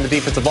and along the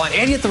defensive line.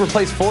 And you have to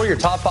replace 4 of your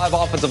top 5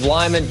 offensive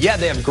linemen. Yeah,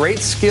 they have great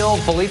skill.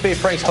 Felipe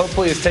Franks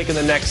hopefully has taken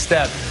the next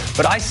step.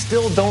 But I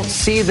still don't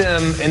see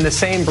them in the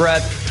same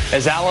breath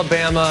as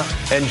Alabama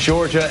and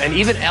Georgia and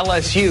even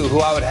LSU, who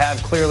I would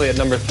have clearly at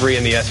number 3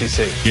 in the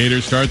SEC.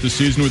 Gators start the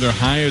season with their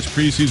highest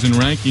preseason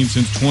ranking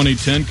since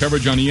 2010.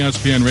 Coverage on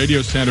ESPN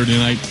Radio Saturday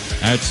night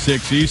at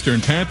 6 Eastern.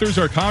 Panthers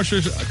are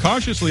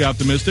cautiously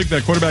optimistic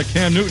that quarterback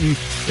Cam Newton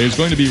is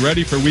going to be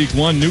ready for Week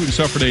 1. Newton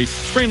suffered a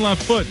sprained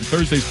left foot in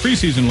Thursday's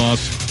preseason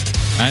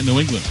loss at New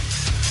England.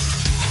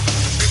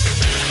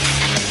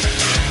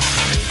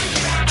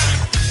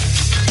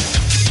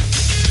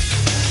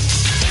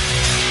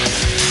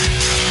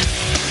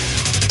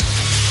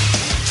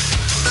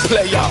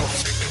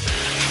 Playoffs.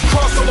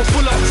 Crossover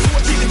pull up,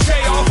 14 and J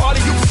off, all of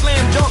you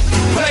slam dunk.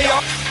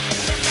 Playoffs.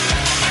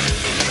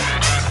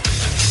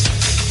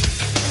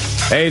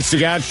 Hey, it's the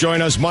Gats.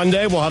 Join us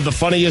Monday. We'll have the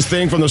funniest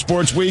thing from the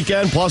sports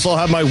weekend. Plus, I'll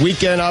have my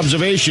weekend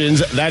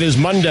observations. That is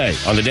Monday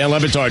on the Dan Le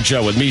Batard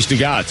Show with me,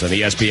 Gats, on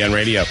ESPN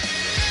Radio.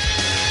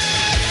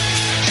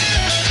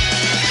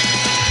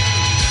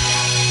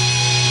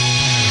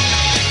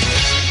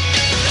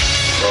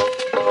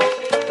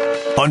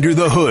 Under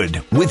the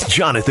Hood with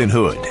Jonathan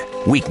Hood.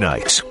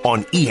 Weeknights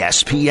on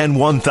ESPN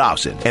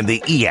 1000 and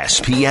the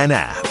ESPN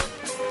app.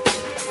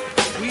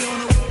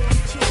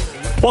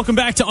 Welcome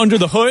back to Under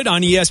the Hood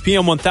on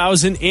ESPN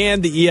 1000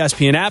 and the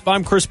ESPN app.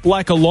 I'm Chris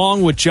Bleck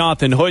along with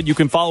Jonathan Hood. You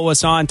can follow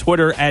us on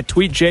Twitter at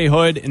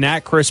 @TweetJHood and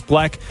at Chris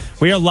Bleck.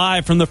 We are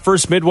live from the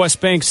First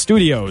Midwest Bank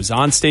Studios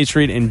on State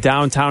Street in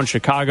downtown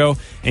Chicago.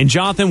 And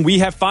Jonathan, we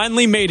have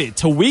finally made it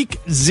to week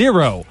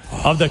 0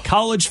 of the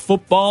college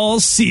football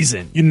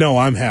season. You know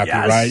I'm happy,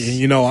 yes. Right? And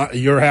you know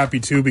you're happy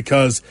too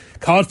because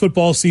college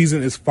football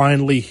season is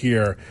finally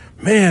here.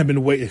 Man, I've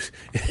been waiting.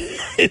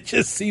 It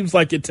just seems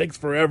like it takes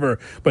forever.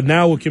 But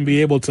now we can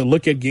be able to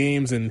look at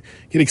games and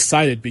get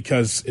excited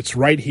because it's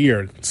right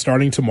here,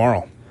 starting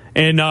tomorrow.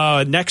 And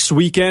next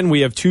weekend,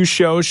 we have 2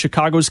 shows.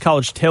 Chicago's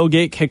College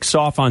Tailgate kicks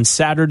off on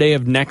Saturday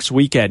of next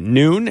week at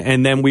noon.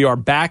 And then we are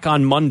back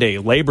on Monday,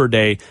 Labor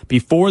Day,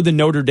 before the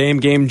Notre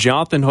Dame game.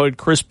 Jonathan Hood,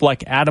 Chris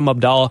Bleck, Adam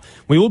Abdallah.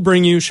 We will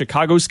bring you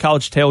Chicago's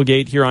College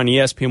Tailgate here on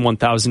ESPN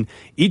 1000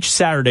 each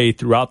Saturday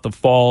throughout the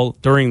fall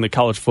during the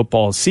college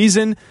football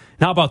season.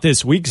 How about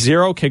this? Week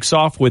 0 kicks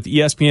off with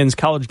ESPN's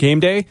College Game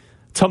Day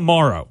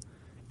tomorrow,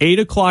 8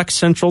 o'clock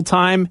Central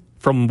Time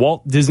from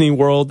Walt Disney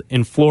World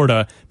in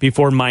Florida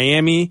before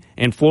Miami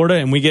and Florida.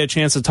 And we get a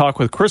chance to talk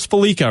with Chris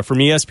Fallica from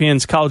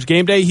ESPN's College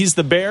Game Day. He's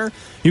the Bear.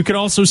 You can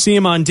also see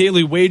him on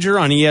Daily Wager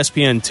on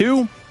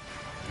ESPN2.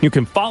 You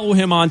can follow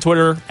him on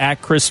Twitter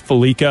at Chris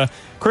Fallica.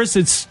 Chris,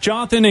 it's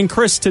Jonathan and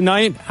Chris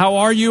tonight. How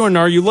are you? And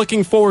are you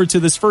looking forward to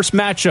this first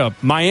matchup,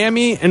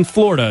 Miami and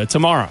Florida,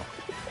 tomorrow?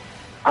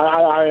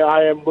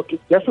 I am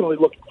definitely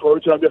looking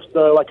forward to it. I'm just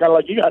kind of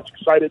like you guys,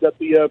 excited that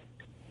the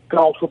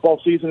college football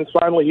season is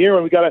finally here,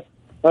 and we got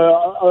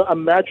a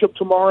matchup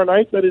tomorrow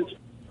night that is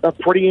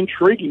pretty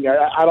intriguing.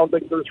 I don't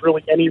think there's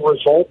really any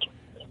result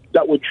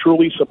that would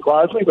truly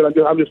surprise me, but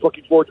I'm just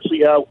looking forward to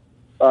see how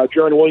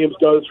Jaron Williams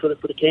does for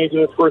the Canes in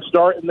his first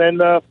start, and then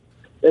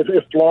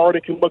if Florida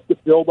can look to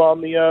build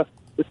on the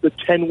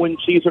 10-win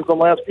season from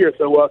last year.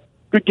 So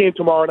good game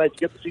tomorrow night to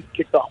get the season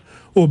kicked off.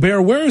 Well,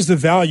 Bear, where is the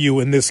value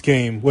in this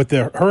game with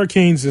the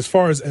Hurricanes as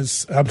far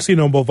as I'm seeing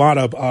on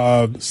Bovada,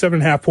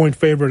 7.5 point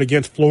favorite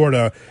against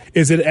Florida?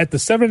 Is it at the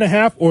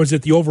 7.5 or is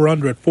it the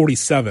over-under at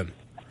 47?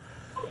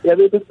 Yeah,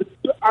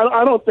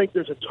 I don't think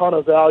there's a ton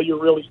of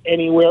value really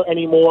anywhere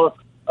anymore.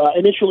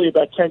 Initially,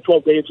 about 10,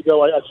 12 days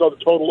ago, I saw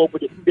the total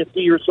open at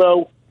 50 or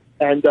so,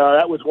 and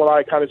that was what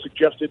I kind of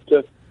suggested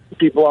to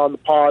people on the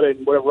pod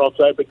and whatever else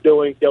I've been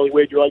doing, Daily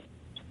Wager, like,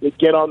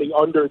 get on the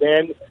under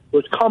then.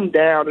 It's come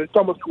down, and it's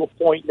almost to a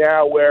point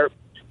now where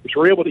if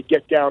you're able to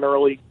get down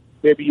early,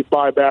 maybe you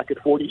buy back at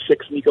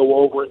 46 and you go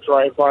over and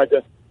try and find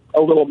a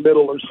little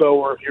middle or so,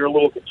 or if you're a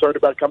little concerned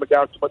about coming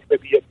down too much,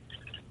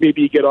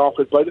 maybe you get off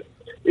it. But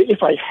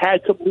if I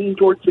had to lean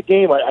towards the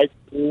game, I'd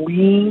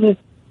lean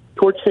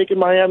towards taking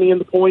Miami in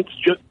the points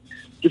just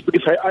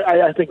because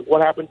I think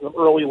what happened to them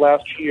early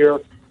last year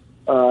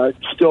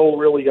still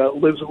really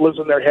lives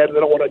in their head, and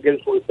they don't want to get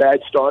into a bad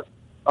start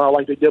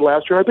like they did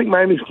last year. I think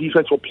Miami's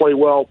defense will play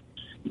well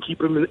and keep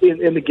them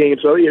in the game.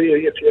 So if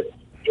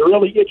you're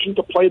really itching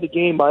to play the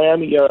game,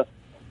 Miami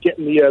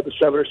getting the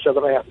 7 or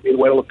 7.5 would be the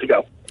way to look to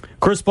go.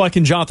 Chris Bleck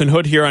and Jonathan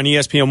Hood here on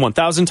ESPN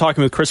 1000,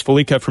 talking with Chris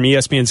Fallica from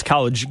ESPN's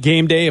College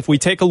Game Day. If we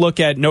take a look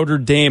at Notre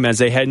Dame as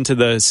they head into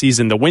the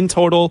season, the win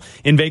total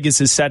in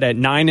Vegas is set at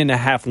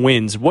 9.5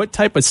 wins. What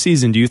type of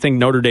season do you think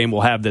Notre Dame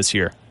will have this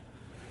year?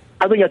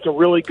 I think that's a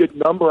really good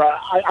number.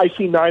 I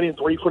see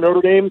 9-3 for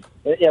Notre Dame,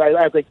 and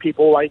I think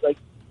people like.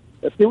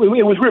 It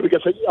was weird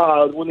because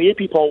when the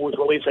AP poll was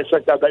released, I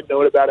sent out that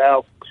note about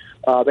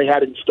how they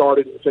hadn't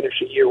started and finished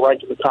the year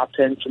ranked in the top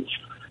 10 since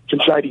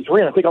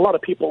 93. And I think a lot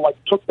of people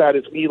took that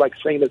as me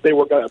saying that they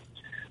were going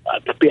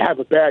to have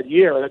a bad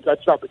year.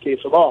 That's not the case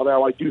at all.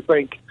 Now I do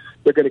think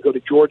they're going to go to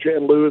Georgia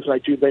and lose, and I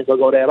do think they'll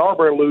go to Ann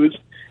Arbor and lose.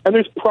 And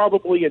there's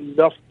probably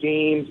enough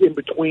games in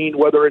between,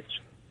 whether it's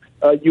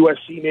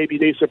USC, maybe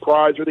they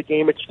surprise, or the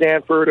game at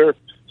Stanford, or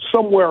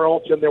somewhere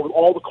else in there with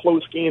all the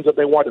close games that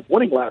they wound up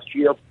winning last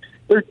year.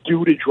 They're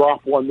due to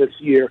drop one this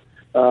year.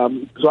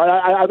 So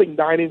I think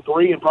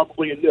 9-3 and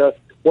probably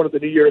one of the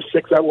New Year's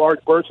 6 at-large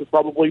berths is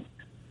probably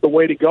the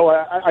way to go.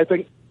 I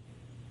think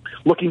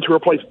looking to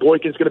replace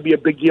Boykin is going to be a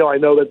big deal. I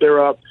know that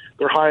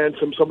they're high on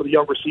some of the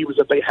young receivers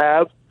that they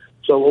have,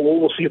 so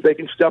we'll see if they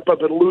can step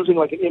up. And losing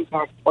an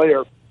impact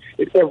player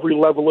at every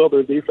level of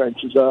their defense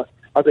is,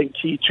 I think,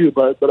 key too.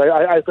 But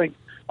I think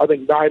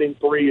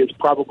 9-3 is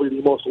probably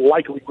the most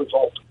likely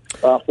result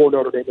for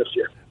Notre Dame this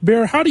year.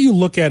 Bear, how do you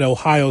look at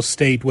Ohio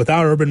State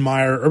without Urban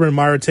Meyer? Urban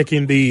Meyer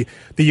taking the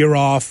year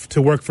off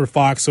to work for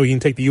Fox so he can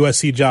take the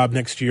USC job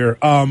next year.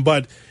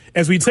 But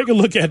as we take a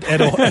look at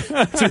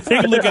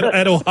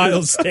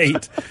Ohio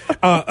State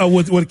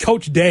with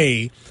Coach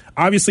Day,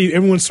 obviously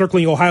everyone's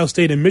circling Ohio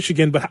State and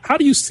Michigan. But how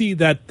do you see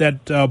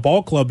that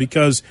ball club?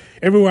 Because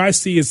everywhere I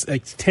see is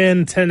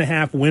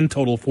 10.5 win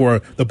total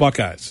for the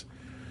Buckeyes.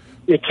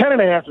 Yeah,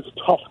 10.5 is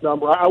a tough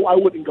number. I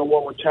wouldn't go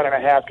over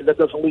 10.5 because that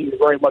doesn't leave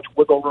very much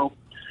wiggle room.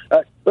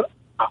 But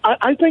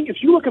I think if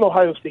you look at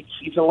Ohio State's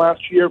season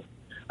last year,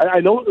 I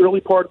know the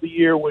early part of the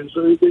year was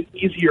the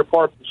easier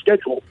part of the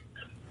schedule.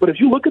 But if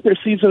you look at their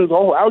season as a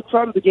whole,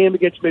 outside of the game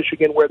against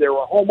Michigan, where they were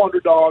a home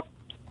underdog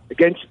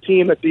against a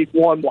team that they've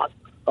won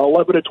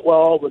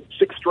 11-12 and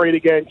 6 straight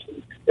against,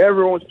 and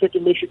everyone's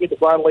picking Michigan to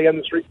finally end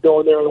the streak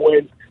going there and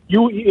win.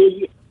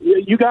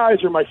 You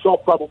guys or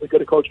myself probably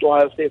could have coached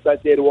Ohio State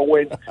that day to a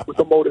win with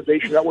the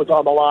motivation that was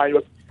on the line.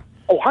 But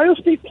Ohio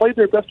State played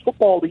their best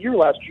football of the year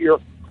last year,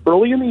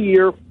 early in the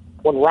year,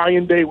 when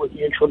Ryan Day was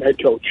the interim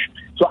head coach.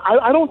 So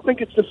I don't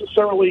think it's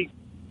necessarily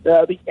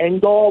the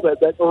end all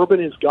that Urban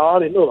is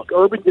gone. And look,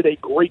 Urban did a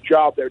great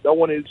job there. No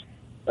one is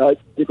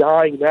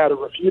denying that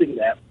or refuting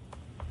that.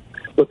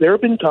 But there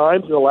have been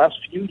times in the last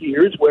few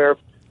years where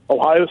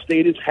Ohio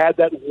State has had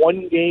that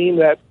one game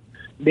that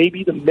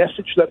maybe the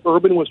message that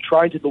Urban was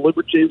trying to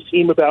deliver to his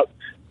team about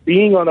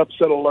being on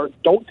upset alert,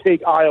 don't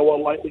take Iowa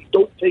lightly,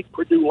 don't take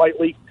Purdue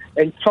lightly,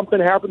 and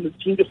something happened, the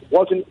team just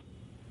wasn't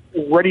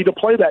ready to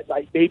play that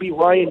night. Maybe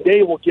Ryan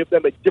Day will give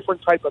them a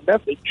different type of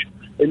message,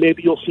 and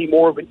maybe you'll see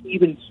more of an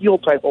even keel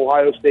type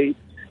Ohio State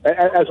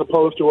as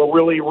opposed to a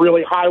really,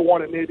 really high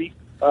one and maybe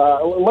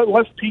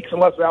less peaks and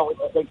less valleys,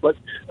 I think. But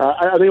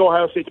I think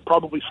Ohio State's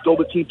probably still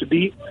the team to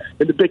beat.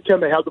 In the Big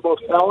Ten, they have the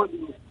most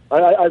talent.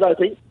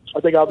 I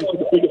think obviously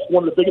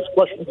one of the biggest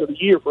questions of the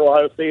year for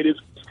Ohio State is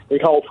in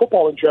college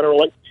football in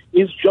general.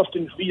 Is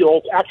Justin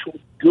Fields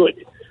actually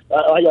good?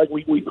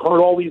 We've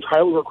heard all these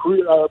highly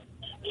recruited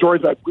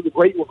stories about the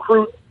great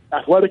recruit,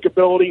 athletic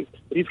ability.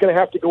 But he's going to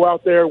have to go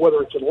out there,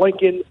 whether it's in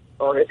Lincoln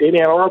or in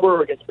Ann Arbor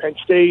or against Penn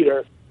State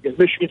or against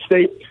Michigan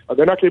State.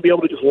 They're not going to be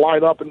able to just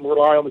line up and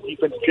rely on the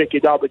defense of J.K.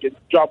 Dobbins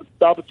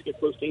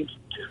against those teams.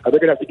 They're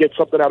going to have to get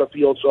something out of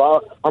Fields.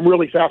 So I'm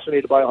really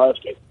fascinated by Ohio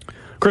State.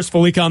 Chris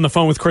Fallica on the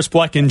phone with Chris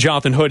Bleck and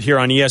Jonathan Hood here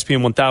on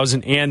ESPN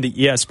 1000 and the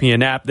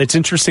ESPN app. It's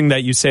interesting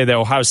that you say that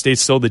Ohio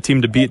State's still the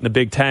team to beat in the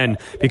Big Ten,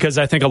 because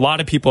I think a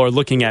lot of people are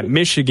looking at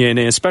Michigan,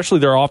 and especially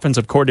their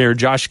offensive coordinator,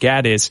 Josh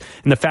Gaddis,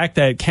 and the fact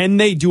that can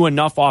they do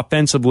enough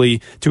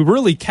offensively to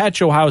really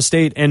catch Ohio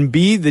State and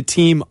be the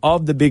team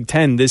of the Big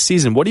Ten this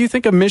season? What do you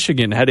think of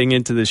Michigan heading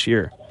into this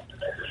year?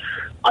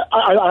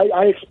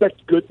 I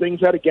expect good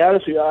things out of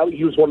Gaddis.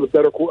 He was one of the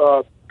better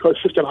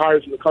assistant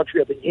hires in the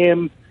country. I think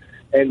him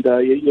and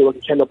you look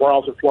at Kendall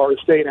Briles at Florida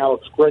State,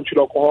 Alex Grinch at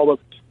Oklahoma.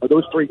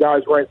 Those 3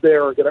 guys right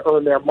there are going to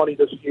earn their money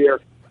this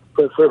year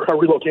for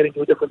relocating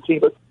to a different team.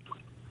 But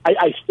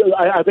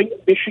I think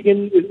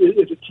Michigan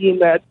is a team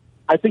that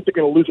I think they're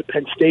going to lose at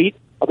Penn State.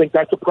 I think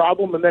that's a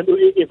problem. And then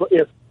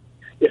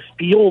if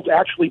Fields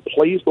actually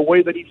plays the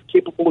way that he's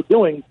capable of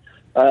doing,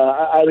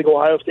 I think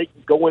Ohio State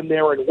can go in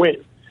there and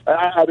win.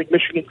 I think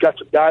Michigan's got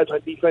some guys on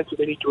defense that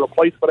they need to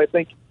replace, but I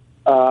think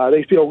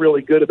they feel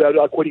really good about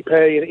Kwity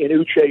Paye and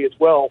Uche as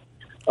well.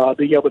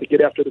 Being able to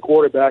get after the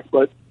quarterback.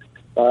 But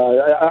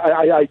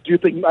I do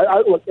think,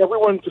 look,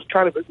 everyone's just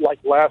kind of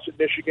laughs at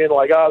Michigan,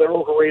 they're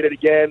overrated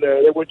again.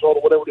 Their win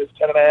total, whatever it is,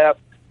 10.5.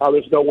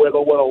 There's no way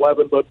they'll win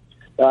 11. But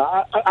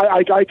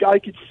I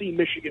could see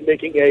Michigan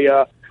making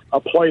a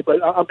play,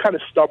 but I'm kind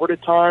of stubborn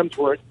at times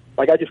where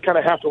I just kind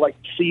of have to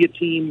see a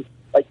team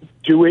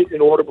do it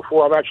in order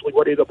before I'm actually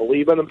ready to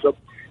believe in them. So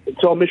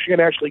until Michigan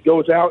actually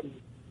goes out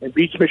and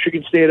beats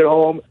Michigan State at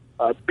home,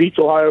 beats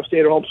Ohio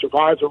State at home,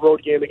 survives a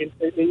road game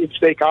in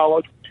State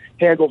College,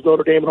 handles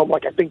Notre Dame at home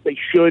like I think they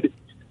should.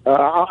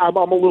 I'm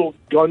a little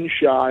gun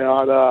shy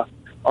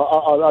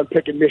on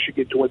picking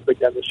Michigan to win Big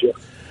Ten this year.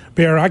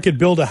 Bear, I could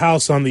build a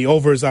house on the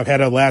overs I've had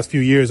the last few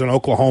years in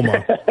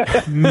Oklahoma.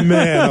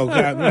 Man, oh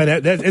God, man,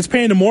 it's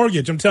paying the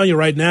mortgage. I'm telling you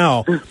right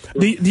now.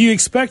 Do you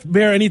expect,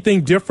 Bear,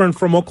 anything different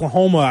from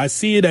Oklahoma? I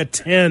see it at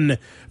 10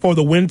 for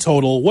the win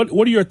total. What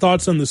are your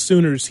thoughts on the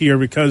Sooners here?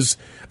 Because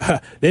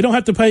they don't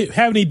have to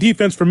have any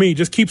defense for me.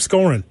 Just keep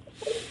scoring.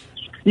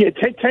 Yeah,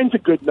 10's a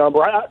good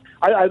number.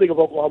 I think if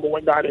Oklahoma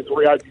went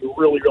 9-3, I'd be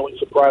really, really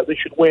surprised. They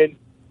should win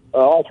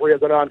all three of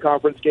the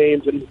non-conference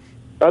games, and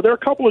there are a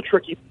couple of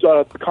tricky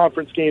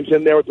conference games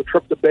in there with the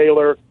trip to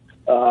Baylor,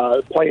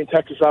 playing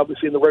Texas,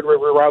 obviously, in the Red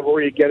River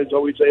rivalry. Again, it's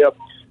always a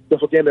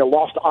difficult game. They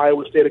lost to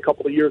Iowa State a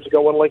couple of years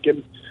ago in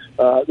Lincoln.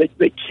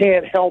 They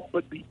can't help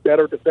but be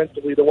better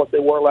defensively than what they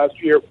were last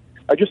year.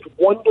 I just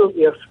wonder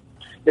if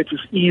it's as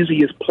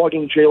easy as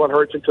plugging Jalen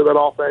Hurts into that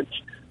offense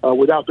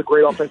without the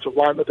great offensive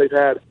line that they've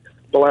had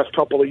the last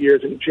couple of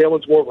years. And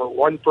Jalen's more of a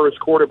run-first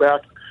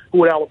quarterback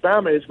who at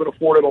Alabama has been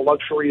afforded a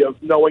luxury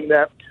of knowing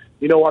that,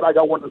 you know what, I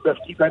got one of the best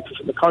defenses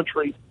in the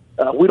country.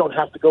 We don't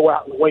have to go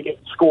out and wing it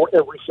and score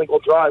every single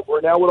drive.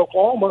 Where now with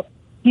Oklahoma,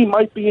 he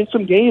might be in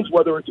some games,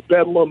 whether it's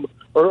Bedlam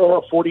or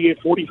a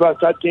 48-45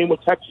 type game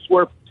with Texas,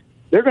 where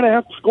they're going to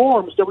have to score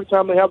almost every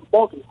time they have the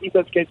ball because the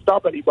defense can't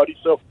stop anybody.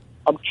 So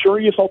I'm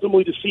curious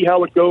ultimately to see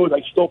how it goes.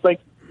 I still think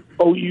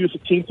OU is a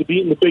team to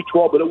beat in the Big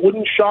 12, but it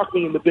wouldn't shock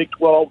me in the Big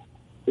 12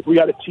 if we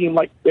had a team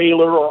like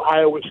Baylor or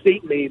Iowa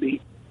State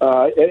maybe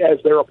as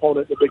their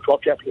opponent in the Big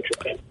 12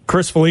 championship game.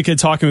 Chris Fallica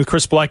talking with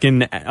Chris Bleck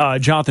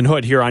and Jonathan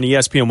Hood here on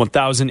ESPN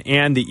 1000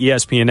 and the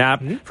ESPN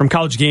app. From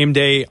College Game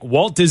Day,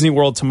 Walt Disney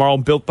World tomorrow,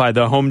 built by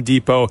the Home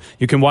Depot.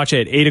 You can watch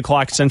it at 8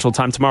 o'clock Central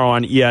Time tomorrow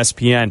on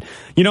ESPN.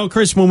 You know,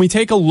 Chris, when we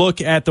take a look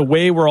at the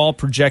way we're all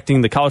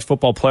projecting the college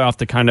football playoff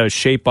to kind of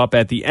shape up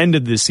at the end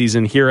of the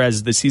season here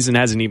as the season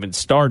hasn't even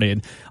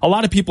started, a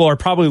lot of people are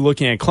probably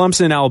looking at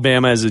Clemson and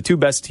Alabama as the two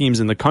best teams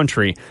in the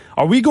country.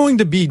 Are we going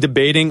to be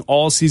debating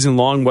all season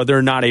long whether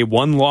or not a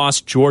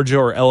one-loss Georgia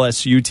or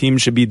LSU team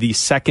should be the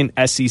second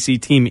SEC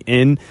team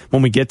in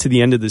when we get to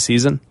the end of the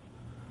season?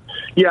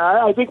 Yeah,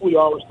 I think we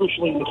are,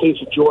 especially in the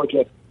case of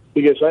Georgia,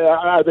 because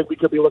I think we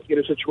could be looking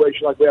at a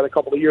situation like we had a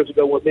couple of years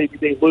ago where maybe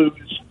they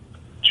lose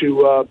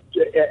to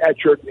at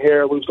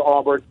Jordan-Hare, lose to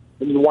Auburn,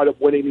 and then wind up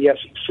winning the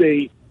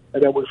SEC,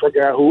 and then we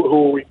figure out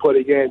who are we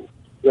putting in.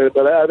 But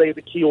I think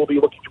the key will be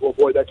looking to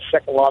avoid that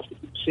second loss that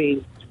we've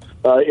seen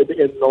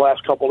in the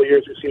last couple of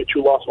years. We've seen a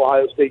two-loss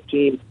Ohio State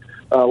team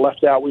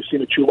left out. We've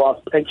seen a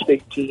two-loss Penn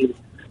State team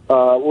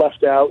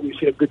left out. We've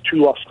seen a good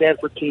two-loss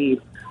Stanford team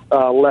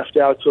left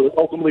out. So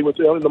ultimately,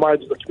 in the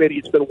minds of the committee,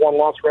 it's been a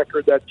one-loss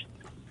record that's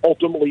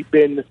ultimately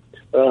been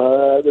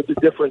the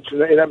difference, and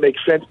that makes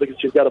sense because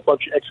you've got a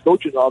bunch of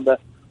ex-coaches on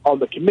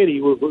the committee.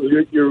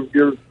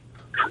 You're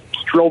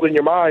drilled in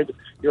your mind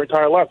your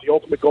entire life. The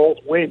ultimate goal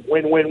is win,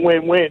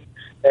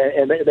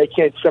 and they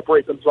can't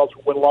separate themselves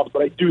from win-loss.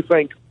 But I do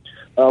think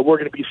we're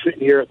going to be sitting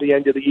here at the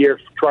end of the year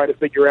trying to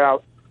figure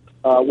out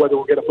whether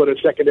we're going to put a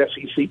second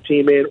SEC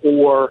team in,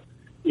 or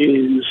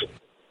is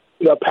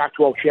the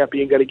Pac-12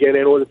 champion going to get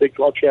in, or the Big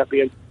 12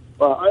 champion.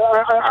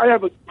 I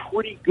have a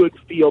pretty good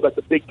feel that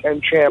the Big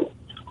 10 champ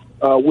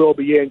will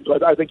be in. So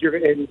I think you're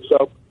in.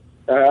 So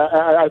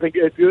I think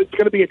it's going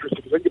to be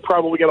interesting because you're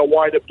probably going to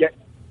wind up getting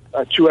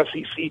two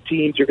SEC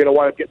teams. You're going to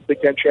wind up getting the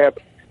Big 10 champ,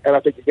 and I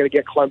think you're going to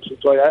get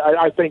Clemson. So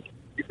I think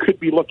you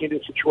could be looking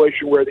at a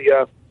situation where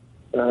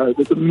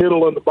the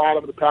middle and the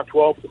bottom of the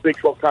Pac-12, the Big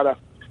 12 kind of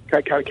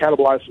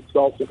cannibalize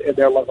themselves, and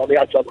they're on the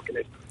outside looking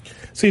in.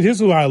 See, this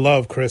is what I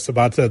love, Chris,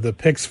 about the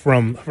picks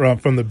from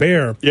the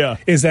Bear. Yeah,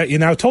 is that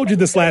I told you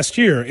this last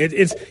year.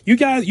 It's you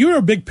guys. You're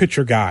a big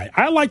picture guy.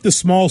 I like the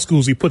small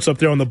schools he puts up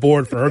there on the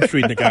board for Herb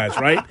Street and the guys,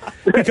 right?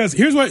 Because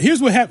here's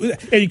what happened.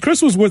 And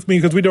Chris was with me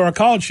because we do our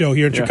college show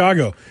here in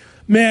Chicago.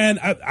 Man,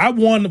 I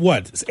won,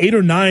 8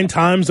 or 9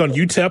 times on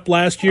UTEP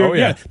last year? Oh,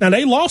 yeah. Now,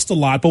 they lost a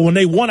lot, but when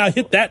they won, I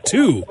hit that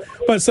too.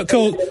 But so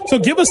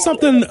give us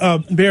something,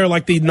 Bear,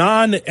 like the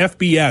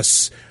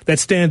non-FBS that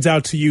stands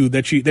out to you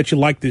that you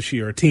like this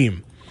year, a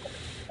team.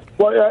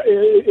 Well,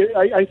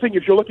 I think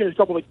if you're looking at a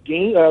couple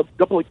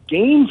of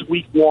games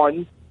week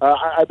one,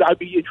 I'd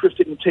be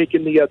interested in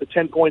taking the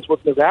 10 points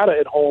with Nevada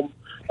at home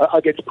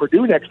against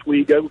Purdue next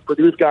week.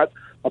 Purdue's got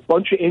a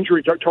bunch of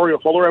injuries. Tario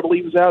Fuller, I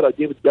believe, is out.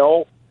 David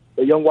Bell,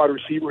 the young wide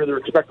receiver who they're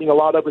expecting a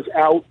lot of, is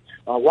out.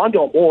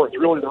 Rondell Moore is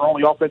really their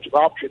only offensive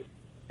option.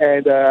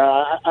 And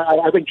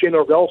I think Jay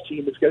Norvell's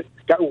team has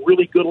got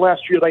really good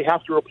last year. They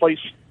have to replace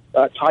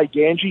Ty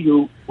Ganji,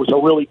 who was a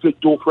really good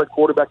dual-threat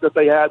quarterback that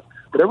they had.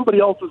 But everybody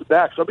else is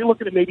back. So I'll be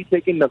looking at maybe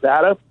taking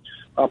Nevada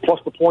plus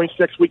the points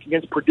next week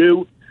against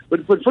Purdue.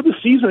 But for the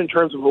season in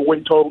terms of a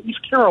win total,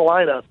 East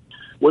Carolina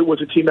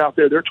was a team out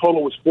there. Their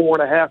total was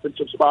 4.5 in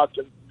some spots.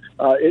 And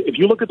if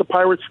you look at the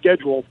Pirates'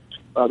 schedule,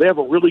 they have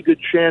a really good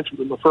chance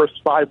within the first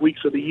 5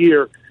 weeks of the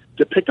year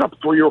to pick up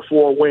 3 or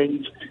 4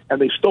 wins. And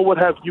they still would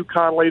have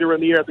UConn later in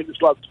the year. I think they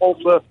still have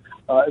Tulsa.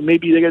 And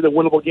maybe they get a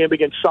winnable game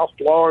against South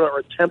Florida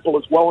or Temple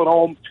as well at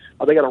home.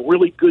 They got a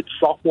really good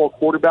sophomore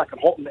quarterback in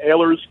Holton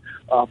Ahlers.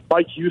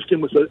 Mike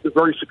Houston was a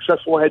very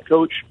successful head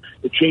coach.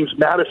 James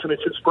Madison,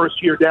 it's his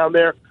first year down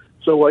there.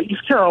 So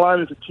East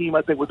Carolina is a team,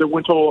 I think, with their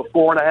win total of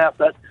 4.5.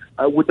 That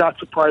would not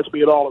surprise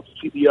me at all to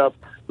see the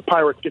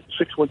Pirates get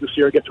 6 wins this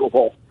year and get to a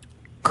bowl.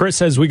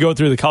 Chris, as we go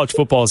through the college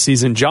football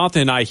season,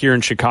 Jonathan and I here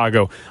in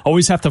Chicago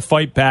always have to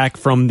fight back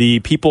from the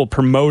people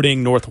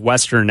promoting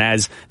Northwestern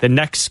as the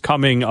next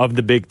coming of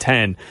the Big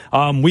Ten.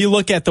 We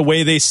look at the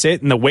way they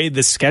sit and the way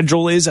the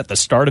schedule is at the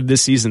start of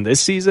this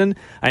season,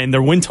 and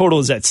their win total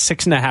is at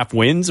 6.5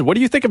 wins. What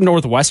do you think of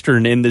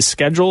Northwestern in this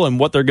schedule and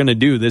what they're going to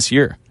do this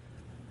year?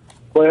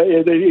 Well,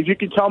 if you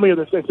can tell me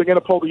if they're going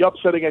to pull the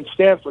upset against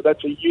Stanford,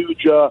 that's a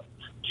huge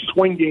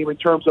swing game in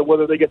terms of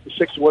whether they get to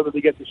 6 or whether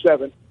they get to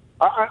 7.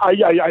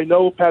 I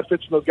know Pat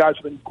Fitz and those guys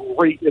have been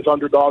great as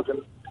underdogs,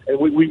 and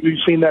we've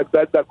seen that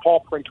paw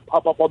print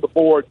pop up on the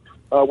board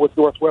with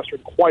Northwestern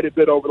quite a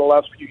bit over the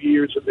last few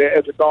years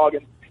as a dog,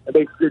 and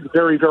they've been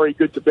very, very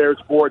good to Bears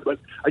board. But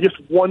I just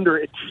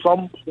wonder at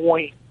some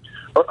point,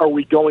 are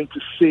we going to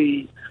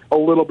see a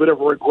little bit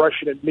of a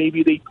regression, and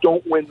maybe they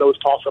don't win those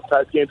toss-up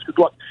type games? Because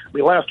look, I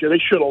mean, last year they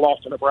should have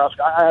lost to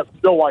Nebraska. I have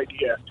no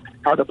idea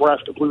how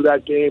Nebraska blew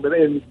that game,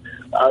 and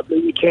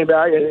they came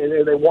back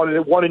and they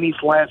won in East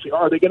Lansing.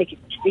 Are they going to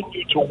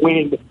continue to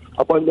win?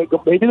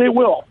 Maybe they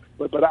will,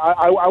 but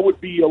I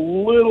would be a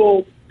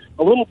little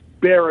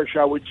bearish,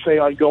 I would say,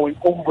 on going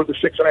over the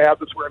 6.5.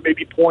 That's where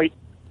maybe point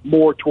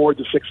more towards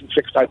the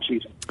 6-6 type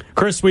season.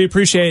 Chris, we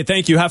appreciate it.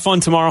 Thank you. Have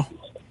fun tomorrow.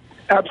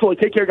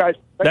 Absolutely. Take care, guys.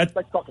 Thanks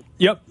for talking.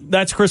 Yep,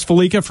 that's Chris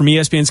Fallica from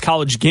ESPN's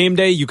College Game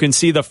Day. You can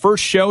see the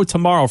first show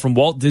tomorrow from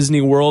Walt Disney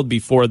World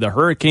before the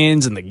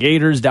Hurricanes and the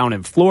Gators down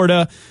in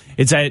Florida.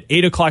 It's at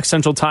 8 o'clock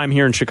Central Time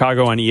here in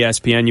Chicago on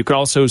ESPN. You can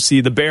also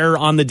see the Bear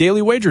on the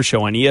Daily Wager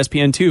Show on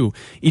ESPN2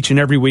 each and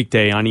every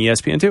weekday on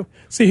ESPN2.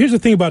 See, here's the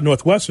thing about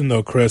Northwestern,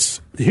 though, Chris.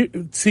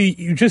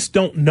 You just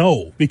don't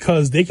know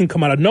because they can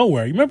come out of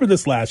nowhere. You remember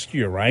this last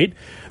year, right?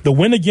 The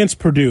win against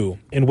Purdue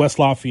in West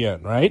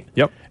Lafayette, right?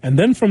 Yep. And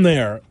then from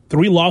there,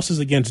 3 losses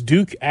against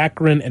Duke,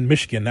 Akron, and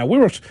Michigan. Now, we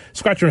were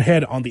scratching our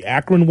head on the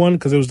Akron one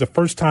because it was the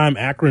first time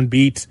Akron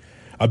beat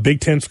a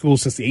Big Ten school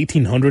since the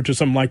 1800s or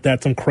something like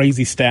that, some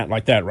crazy stat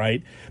like that,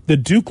 right? The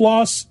Duke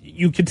loss,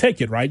 you can take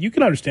it, right? You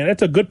can understand.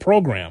 It's a good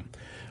program.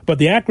 But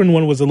the Akron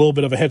one was a little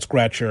bit of a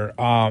head-scratcher.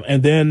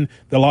 And then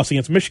the loss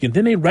against Michigan.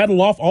 Then they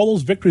rattled off all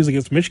those victories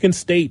against Michigan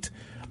State,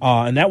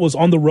 and that was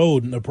on the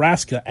road.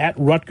 Nebraska at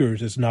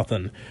Rutgers is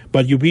nothing.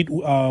 But you beat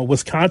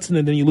Wisconsin,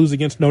 and then you lose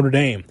against Notre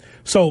Dame.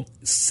 So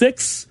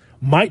 6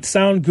 might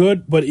sound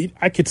good, but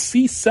I could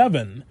see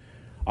 7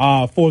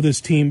 for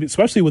this team,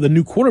 especially with a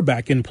new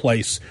quarterback in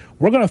place.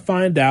 We're going to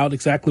find out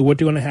exactly what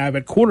they're going to have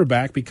at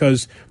quarterback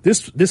because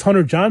this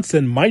Hunter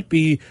Johnson might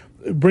be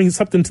bringing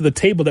something to the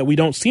table that we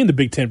don't see in the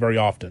Big Ten very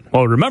often.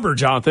 Well, remember,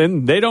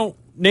 Jonathan, they don't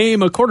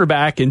name a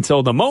quarterback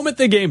until the moment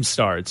the game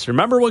starts.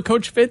 Remember what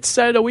Coach Fitz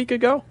said a week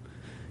ago?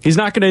 He's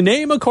not going to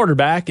name a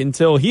quarterback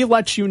until he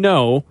lets you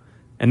know,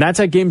 and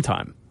that's at game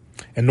time.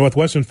 And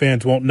Northwestern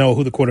fans won't know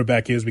who the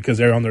quarterback is because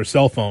they're on their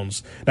cell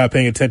phones, not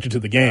paying attention to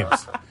the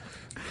games.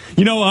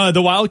 You know,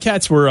 the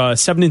Wildcats were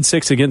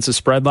 7-6 against the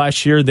spread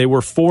last year. They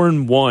were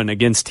 4-1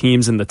 against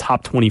teams in the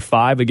top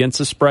 25 against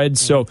the spread.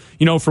 So,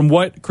 you know, from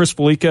what Chris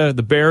Fallica,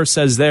 the Bear,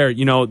 says there,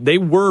 you know, they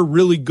were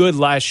really good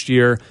last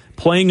year,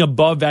 playing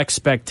above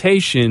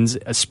expectations,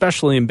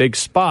 especially in big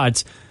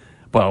spots.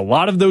 But a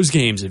lot of those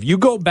games, if you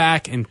go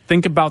back and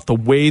think about the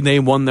way they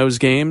won those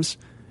games,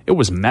 it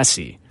was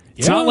messy.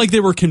 It's not like they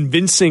were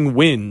convincing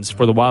wins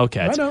for the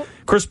Wildcats.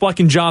 Chris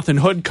Bleck and Jonathan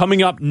Hood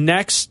coming up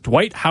next.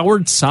 Dwight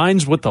Howard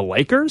signs with the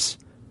Lakers?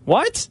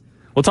 What?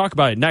 We'll talk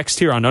about it next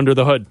here on Under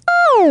the Hood.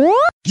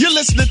 You're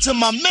listening to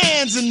my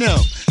mans and them,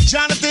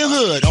 Jonathan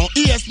Hood on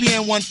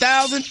ESPN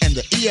 1000 and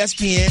the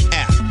ESPN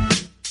app.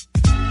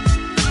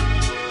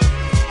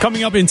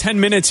 Coming up in 10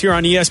 minutes here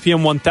on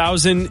ESPN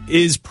 1000,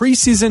 is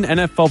preseason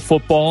NFL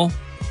football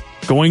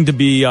going to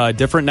be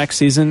different next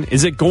season?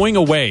 Is it going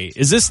away?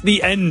 Is this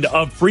the end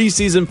of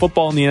preseason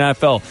football in the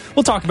NFL?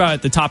 We'll talk about it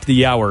at the top of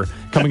the hour.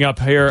 Coming up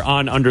here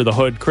on Under the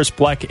Hood, Chris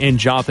Bleck and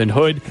Jonathan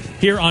Hood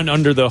here on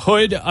Under the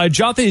Hood.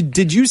 Jonathan,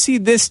 did you see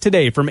this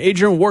today from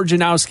Adrian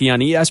Wojnarowski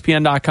on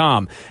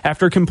ESPN.com?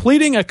 After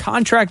completing a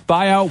contract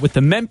buyout with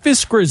the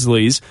Memphis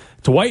Grizzlies,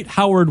 Dwight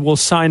Howard will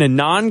sign a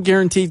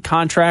non-guaranteed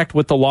contract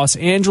with the Los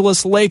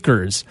Angeles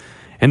Lakers.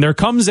 And there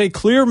comes a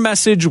clear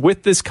message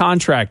with this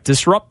contract.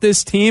 Disrupt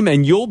this team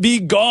and you'll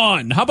be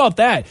gone. How about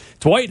that?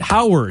 Dwight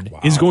Howard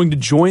is going to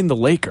join the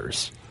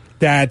Lakers.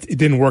 That it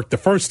didn't work the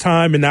first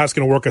time, and now it's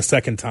going to work a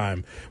second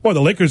time. Well,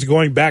 the Lakers are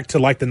going back to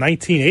like the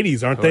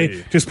 1980s, aren't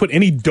they? Just put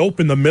any dope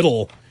in the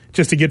middle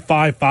just to get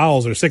 5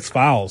 fouls or 6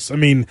 fouls. I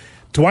mean,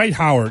 Dwight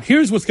Howard.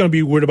 Here's what's going to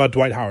be weird about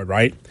Dwight Howard,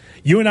 right?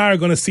 You and I are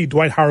going to see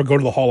Dwight Howard go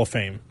to the Hall of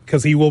Fame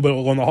because he will be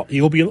in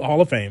the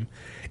Hall of Fame.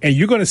 And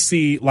you're going to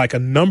see like a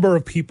number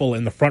of people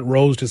in the front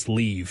rows just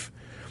leave.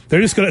 They're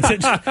just going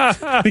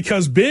to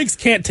because Biggs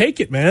can't take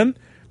it, man.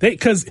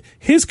 Because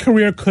his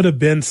career could have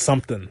been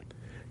something.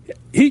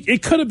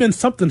 It could have been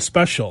something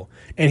special,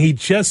 and he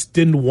just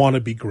didn't want to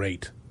be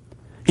great.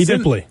 He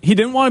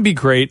didn't want to be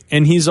great,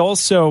 and he's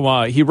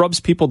also he rubs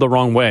people the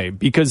wrong way,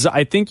 because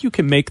I think you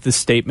can make the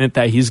statement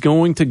that he's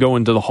going to go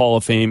into the Hall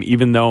of Fame,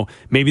 even though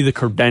maybe the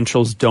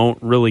credentials don't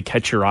really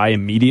catch your eye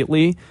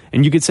immediately.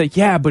 And you could say,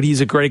 yeah, but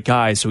he's a great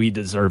guy, so he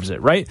deserves it,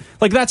 right?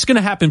 Like, that's going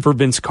to happen for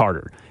Vince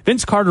Carter.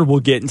 Vince Carter will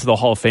get into the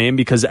Hall of Fame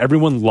because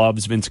everyone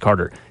loves Vince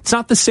Carter. It's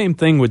not the same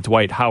thing with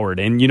Dwight Howard.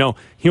 And,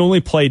 he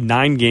only played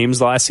 9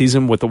 games last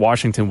season with the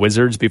Washington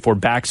Wizards before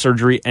back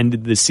surgery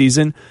ended the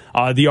season.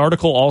 The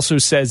article also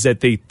says that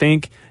they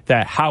think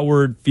that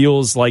Howard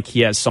feels like he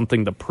has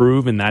something to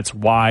prove, and that's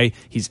why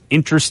he's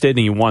interested and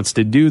he wants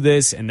to do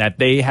this, and that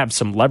they have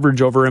some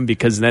leverage over him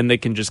because then they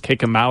can just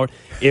kick him out.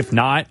 If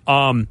not,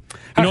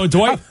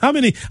 Dwight. How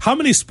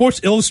many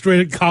Sports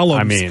Illustrated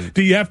columns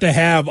do you have to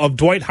have of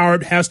Dwight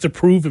Howard has to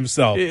prove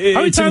himself? How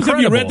many times have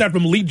you read that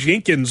from Lee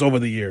Jenkins over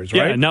the years?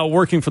 Right? Yeah, now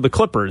working for the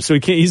Clippers, so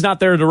he's not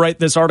there to write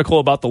this article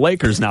about the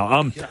Lakers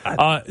now.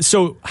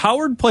 So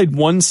Howard played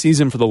 1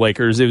 season for the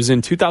Lakers. It was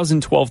in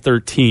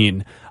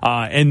 2012-13,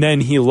 and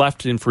then he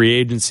left in free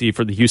agency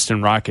for the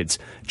Houston Rockets.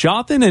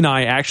 Jonathan and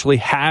I actually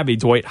have a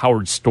Dwight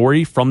Howard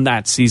story from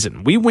that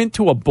season. We went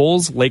to a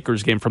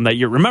Bulls-Lakers game from that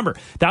year. Remember,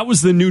 that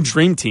was the new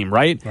dream team,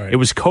 right? It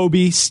was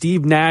Kobe,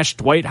 Steve Nash,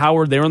 Dwight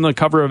Howard. They were on the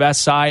cover of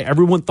SI.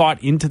 Everyone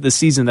thought into the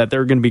season that they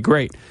were going to be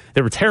great.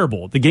 They were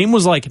terrible. The game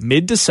was like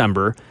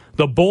mid-December.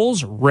 The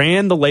Bulls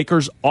ran the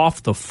Lakers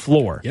off the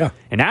floor. Yeah.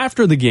 And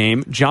after the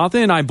game,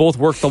 Jonathan and I both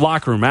worked the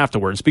locker room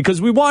afterwards because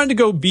we wanted to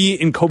go be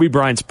in Kobe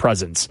Bryant's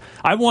presence.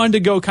 I wanted to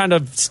go kind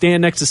of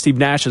stand next to Steve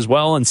Nash as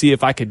well and see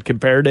if I could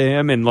compare to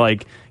him and,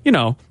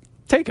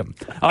 take him.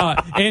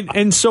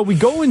 And so we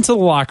go into the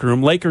locker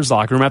room, Lakers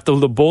locker room, after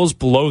the Bulls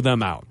blow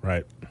them out.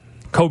 Right.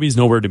 Kobe's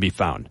nowhere to be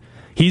found.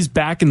 He's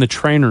back in the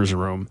trainer's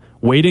room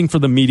waiting for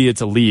the media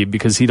to leave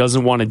because he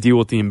doesn't want to deal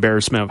with the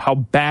embarrassment of how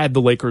bad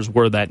the Lakers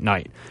were that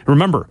night.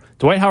 Remember,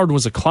 Dwight Howard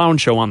was a clown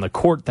show on the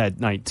court that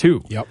night,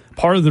 too. Yep.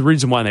 Part of the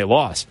reason why they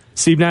lost.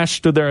 Steve Nash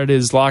stood there at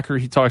his locker.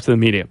 He talked to the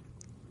media.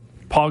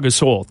 Paul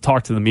Gasol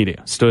talked to the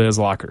media, stood at his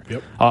locker.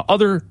 Yep.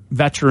 Other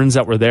veterans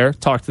that were there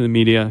talked to the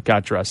media,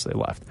 got dressed, they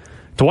left.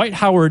 Dwight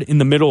Howard, in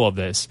the middle of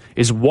this,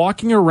 is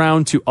walking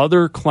around to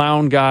other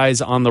clown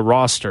guys on the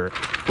roster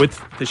with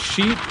the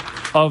sheet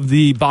of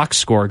the box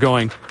score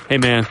going, hey,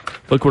 man,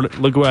 look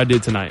what I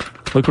did tonight.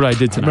 Look what I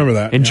did tonight. I remember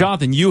that. And yeah.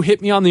 Jonathan, you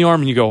hit me on the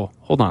arm and you go,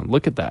 hold on,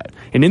 look at that.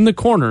 And in the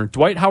corner,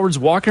 Dwight Howard's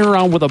walking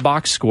around with a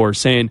box score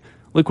saying,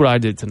 look what I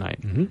did tonight.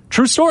 Mm-hmm.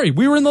 True story.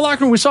 We were in the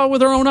locker room. We saw it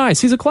with our own eyes.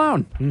 He's a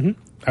clown. Mm-hmm.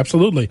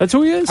 Absolutely. That's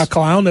who he is. A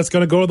clown that's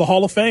going to go to the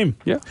Hall of Fame.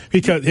 Yeah.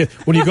 Because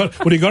when you go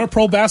to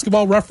Pro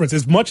Basketball Reference,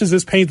 as much as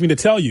this pains me to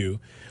tell you,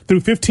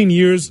 through 15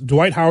 years,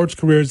 Dwight Howard's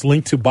career is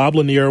linked to Bob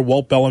Lanier,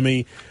 Walt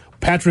Bellamy,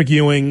 Patrick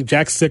Ewing,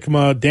 Jack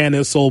Sikma, Dan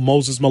Issel,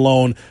 Moses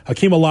Malone,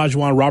 Hakeem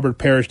Olajuwon, Robert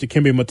Parrish,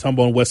 Dikembe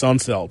Mutombo, and Wes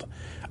Unseld.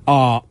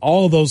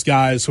 All of those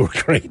guys were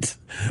great.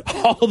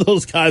 All of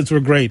those guys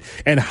were great.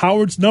 And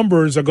Howard's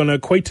numbers are going to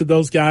equate to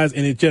those guys,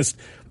 and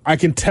I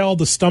can tell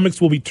the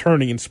stomachs will be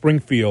turning in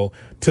Springfield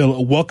to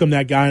welcome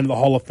that guy into the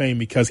Hall of Fame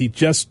because he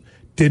just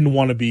didn't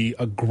want to be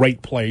a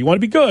great player. He wanted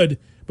to be good,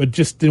 but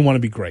just didn't want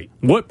to be great.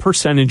 What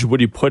percentage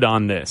would you put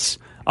on this?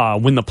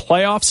 When the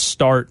playoffs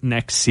start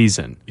next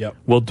season,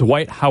 will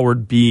Dwight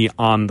Howard be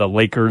on the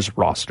Lakers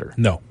roster?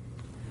 No.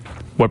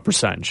 What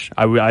percentage?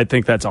 I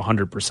think that's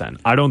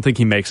 100%. I don't think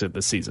he makes it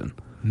this season.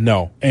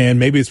 No. And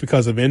maybe it's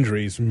because of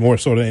injuries more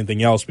so than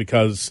anything else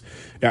because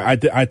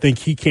I think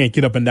he can't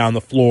get up and down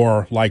the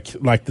floor like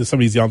some of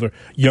these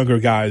younger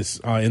guys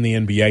in the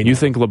NBA. You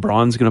think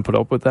LeBron's going to put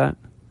up with that?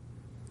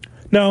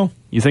 No.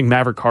 You think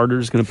Maverick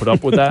Carter's going to put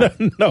up with that?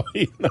 No.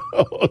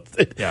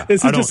 Yeah,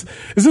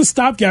 It's a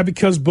stopgap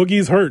because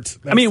Boogie's hurt.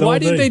 Why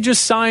didn't they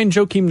just sign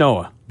Joakim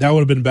Noah? That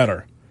would have been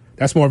better.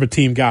 That's more of a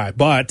team guy.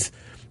 But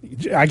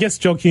I guess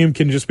Joakim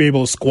can just be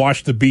able to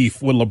squash the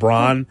beef with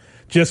LeBron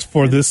just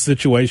for this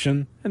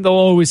situation. And they'll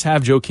always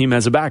have Joakim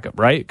as a backup,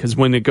 right? Because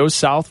when it goes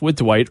south with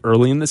Dwight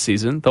early in the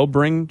season, they'll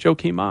bring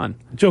Joakim on.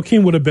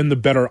 Joakim would have been the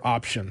better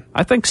option.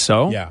 I think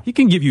so. Yeah. He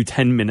can give you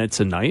 10 minutes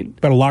a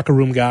night. Better locker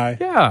room guy.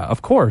 Yeah,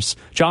 of course.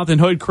 Jonathan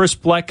Hood, Chris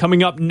Bleck.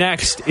 Coming up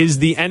next is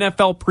the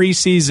NFL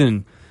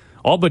preseason.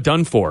 All but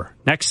done for.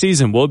 Next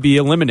season, we'll be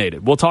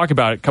eliminated. We'll talk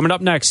about it coming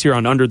up next here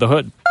on Under the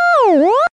Hood.